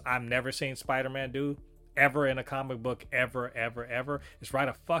 you know what I've never seen Spider-Man do ever in a comic book, ever, is ride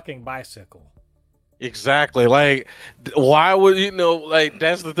a fucking bicycle. Exactly. like, why would like,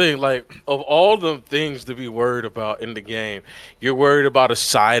 that's the thing, like, of all the things to be worried about in the game, you're worried about a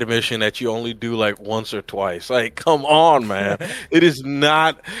side mission that you only do like once or twice. Like, come on, man. It is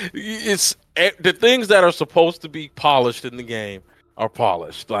not. It's the things that are supposed to be polished in the game are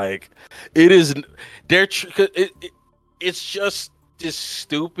polished. Like, it is. It's just this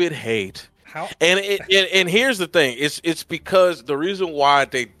stupid hate. How? And here's the thing. It's because the reason why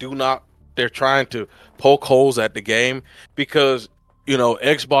they're trying to poke holes at the game, because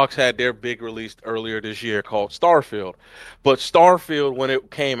Xbox had their big release earlier this year called Starfield. But Starfield, when it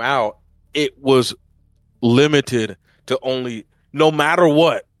came out, it was limited to only, no matter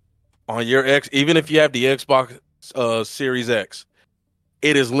what, on your even if you have the Xbox Series X,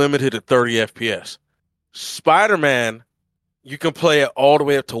 it is limited to 30 FPS. Spider-Man, you can play it all the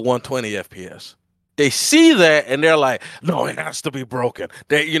way up to 120 FPS. They see that and they're like, no, it has to be broken.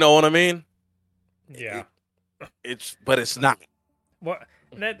 You know what I mean? Yeah. But it's not. Well,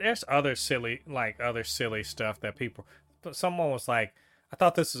 there's other silly stuff that people. Someone was like, I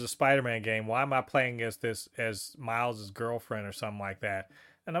thought this is a Spider-Man game. Why am I playing as Miles' girlfriend or something like that?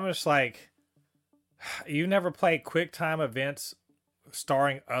 And I'm just like, you never played QuickTime events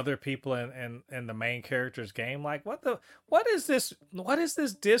starring other people in the main character's game? Like, what is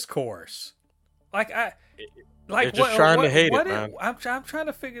this discourse? Like, they're just trying to hate it, man. I'm trying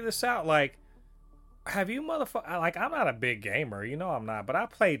to figure this out. Like, have you like, I'm not a big gamer, I'm not, but I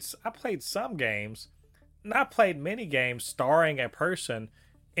played some games, and I played many games starring a person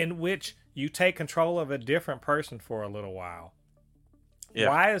in which you take control of a different person for a little while. Yeah.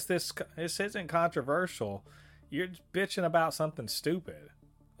 Why is this isn't controversial? You're bitching about something stupid.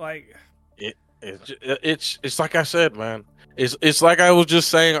 Like, it's like I said, man. It's like I was just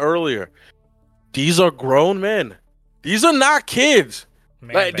saying earlier. These are grown men. These are not kids.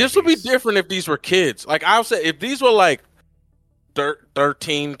 Like, this would be different if these were kids. Like, I'll say, if these were like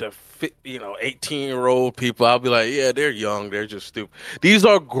 13 to 18-year-old people, I'll be like, yeah, they're young. They're just stupid. These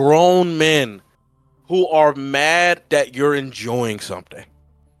are grown men who are mad that you're enjoying something.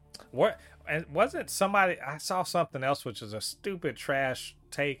 What? And wasn't somebody? I saw something else, which is a stupid trash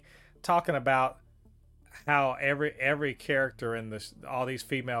take, talking about how every character in this, all these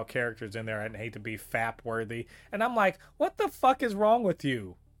female characters in there, I hate to be fap worthy, and I'm like, what the fuck is wrong with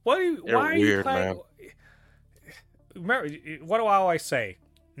you? Why are you playing? Man. Remember, what do I always say?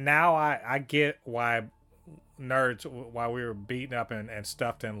 Now I get why we were beaten up and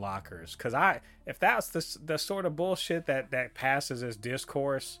stuffed in lockers, because if that's the sort of bullshit that passes as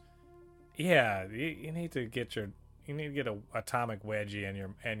discourse, yeah, you need to get a atomic wedgie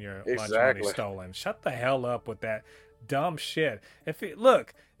and your lunch money stolen. Shut the hell up with that dumb shit.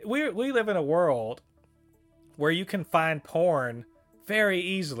 Look, we live in a world where you can find porn very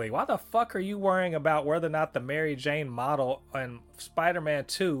easily. Why the fuck are you worrying about whether or not the Mary Jane model in Spider-Man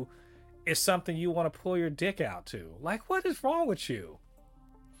 2 is something you want to pull your dick out to? Like, what is wrong with you?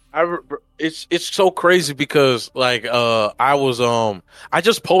 It's so crazy because, like, I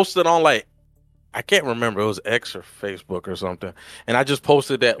just posted on, like, I can't remember. It was X or Facebook or something. And I just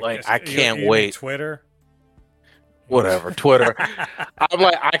posted that like I can't You mean wait. Twitter? Whatever, Twitter. I'm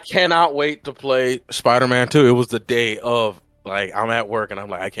like, I cannot wait to play Spider-Man 2. It was the day of like I'm at work and I'm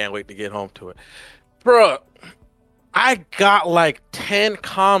like, I can't wait to get home to it. Bruh, I got like 10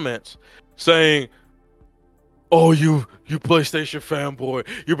 comments saying, "Oh, you PlayStation fanboy,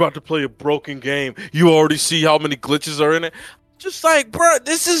 you're about to play a broken game. You already see how many glitches are in it." Just like, bruh,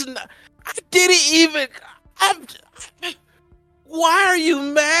 this is not, I didn't even I'm why are you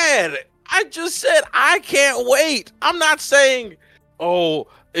mad? I just said I can't wait. I'm not saying, oh,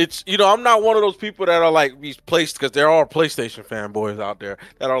 it's I'm not one of those people that are like these placed because there are PlayStation fanboys out there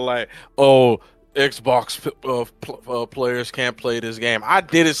that are like, oh, Xbox players can't play this game. I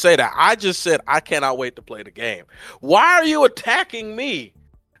didn't say that. I just said I cannot wait to play the game. Why are you attacking me?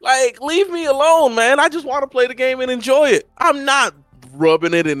 Like, leave me alone, man. I just want to play the game and enjoy it. I'm not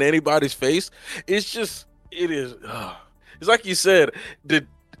rubbing it in anybody's face. It's just, it is. It's like you said, the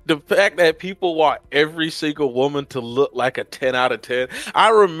fact that people want every single woman to look like a 10 out of 10. I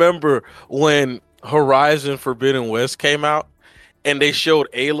remember when Horizon Forbidden West came out and they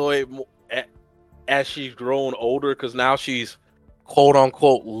showed Aloy as she's grown older because now she's quote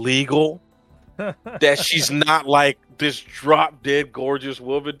unquote legal. That she's not like this drop dead gorgeous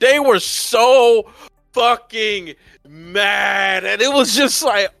woman. They were so fucking mad, and it was just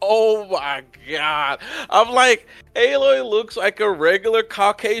like, oh my god. I'm like, Aloy looks like a regular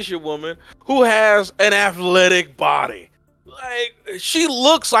Caucasian woman who has an athletic body. Like, she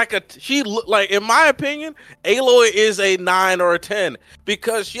looks like like, in my opinion, Aloy is a 9 or a 10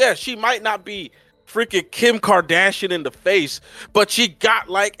 because yeah, she might not be freaking Kim Kardashian in the face, but she got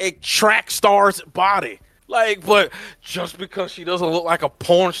like a track star's body. Like, but just because she doesn't look like a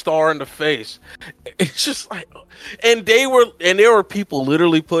porn star in the face, it's just like, and there were people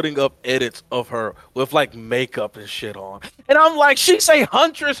literally putting up edits of her with like makeup and shit on, and I'm like, she's a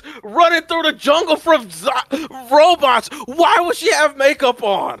huntress running through the jungle from robots. Why would she have makeup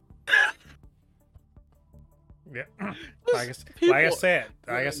on? Yeah, like I said,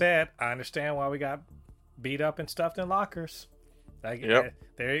 I understand why we got beat up and stuffed in lockers. Like, yep.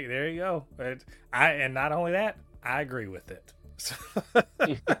 There you go. And not only that, I agree with it.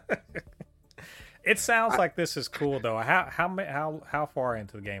 It sounds like this is cool though. How far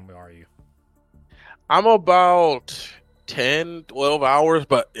into the game are you? I'm about 10, 12 hours,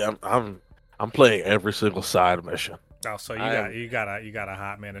 but I'm playing every single side mission. Oh, so you got a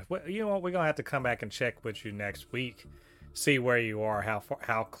hot minute. Well, you know what? We're gonna have to come back and check with you next week, see where you are,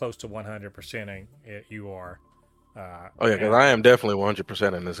 how close to 100% you are. Oh yeah, because I am definitely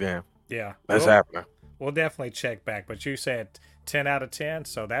 100% in this game. Yeah, that's happening. We'll definitely check back. But you said 10 out of 10,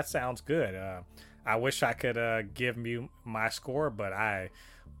 so that sounds good. I wish I could give you my score, but I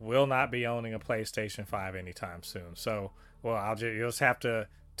will not be owning a PlayStation 5 anytime soon. So, well, you'll just have to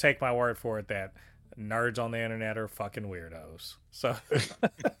take my word for it that nerds on the internet are fucking weirdos.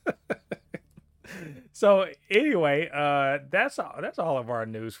 So anyway, that's all of our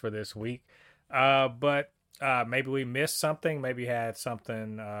news for this week. But maybe we missed something. Maybe you had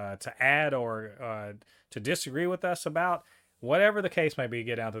something to add or to disagree with us about. Whatever the case may be,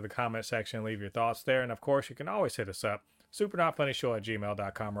 get down to the comment section and leave your thoughts there. And of course, you can always hit us up,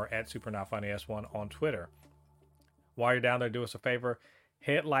 supernotfunnyshow@gmail.com or at supernotfunnys1 on Twitter. While you're down there, do us a favor.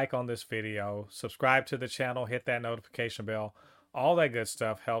 Hit like on this video, subscribe to the channel, hit that notification bell. All that good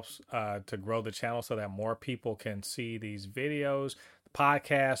stuff helps to grow the channel so that more people can see these videos,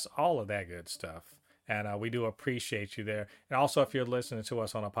 podcasts, all of that good stuff. And we do appreciate you there. And also, if you're listening to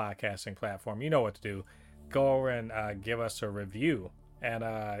us on a podcasting platform, you know what to do. Go over and give us a review. And,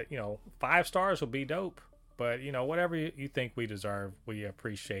 5 stars will be dope. But, whatever you think we deserve, we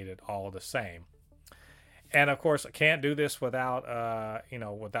appreciate it all the same. And of course, I can't do this without,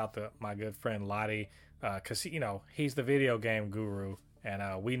 my good friend Lottie, because he's the video game guru,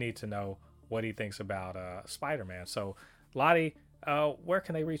 and we need to know what he thinks about Spider-Man. So, Lottie, where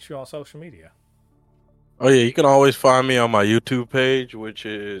can they reach you on social media? Oh yeah, you can always find me on my YouTube page, which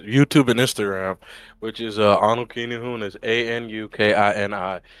is YouTube and Instagram, which is Anukinihun. It's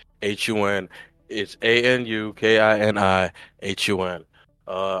ANUKINIHUN. It's ANUKINIHUN.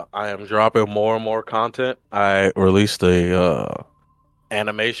 I am dropping more and more content. I released a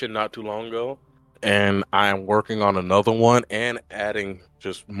animation not too long ago, and I am working on another one and adding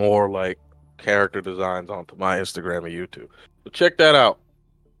just more like character designs onto my Instagram and YouTube. So check that out.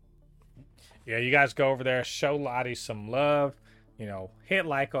 Yeah, you guys go over there, show Lottie some love. Hit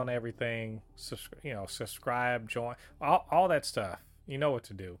like on everything. Subscribe, join, all that stuff. You know what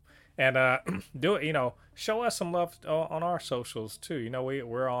to do. And do it, show us some love on our socials too.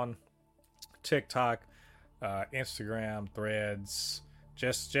 We're on TikTok, Instagram, Threads,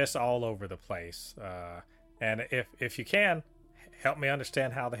 just all over the place. And if you can, help me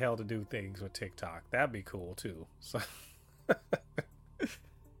understand how the hell to do things with TikTok. That'd be cool too. So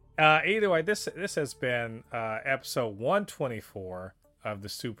either way, this has been episode 124 of the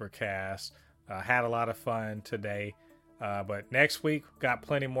Supercast. Had a lot of fun today. But next week, got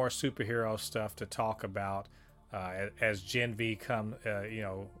plenty more superhero stuff to talk about as Gen V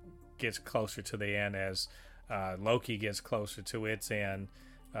gets closer to the end, as Loki gets closer to its end,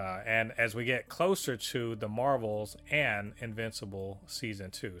 and as we get closer to the Marvels and Invincible Season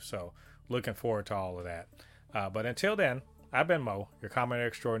 2. So looking forward to all of that. But until then, I've been Mo, your commentator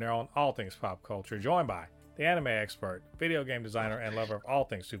extraordinaire on all things pop culture, joined by the anime expert, video game designer, and lover of all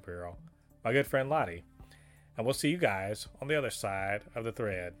things superhero, my good friend Lottie. And we'll see you guys on the other side of the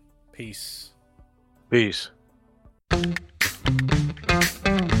thread. Peace. Peace.